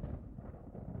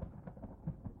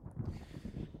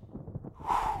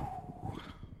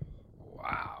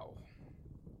 Wow.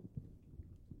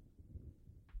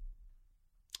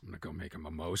 I'm I'm going to go make a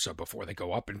mimosa before they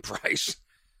go up in price.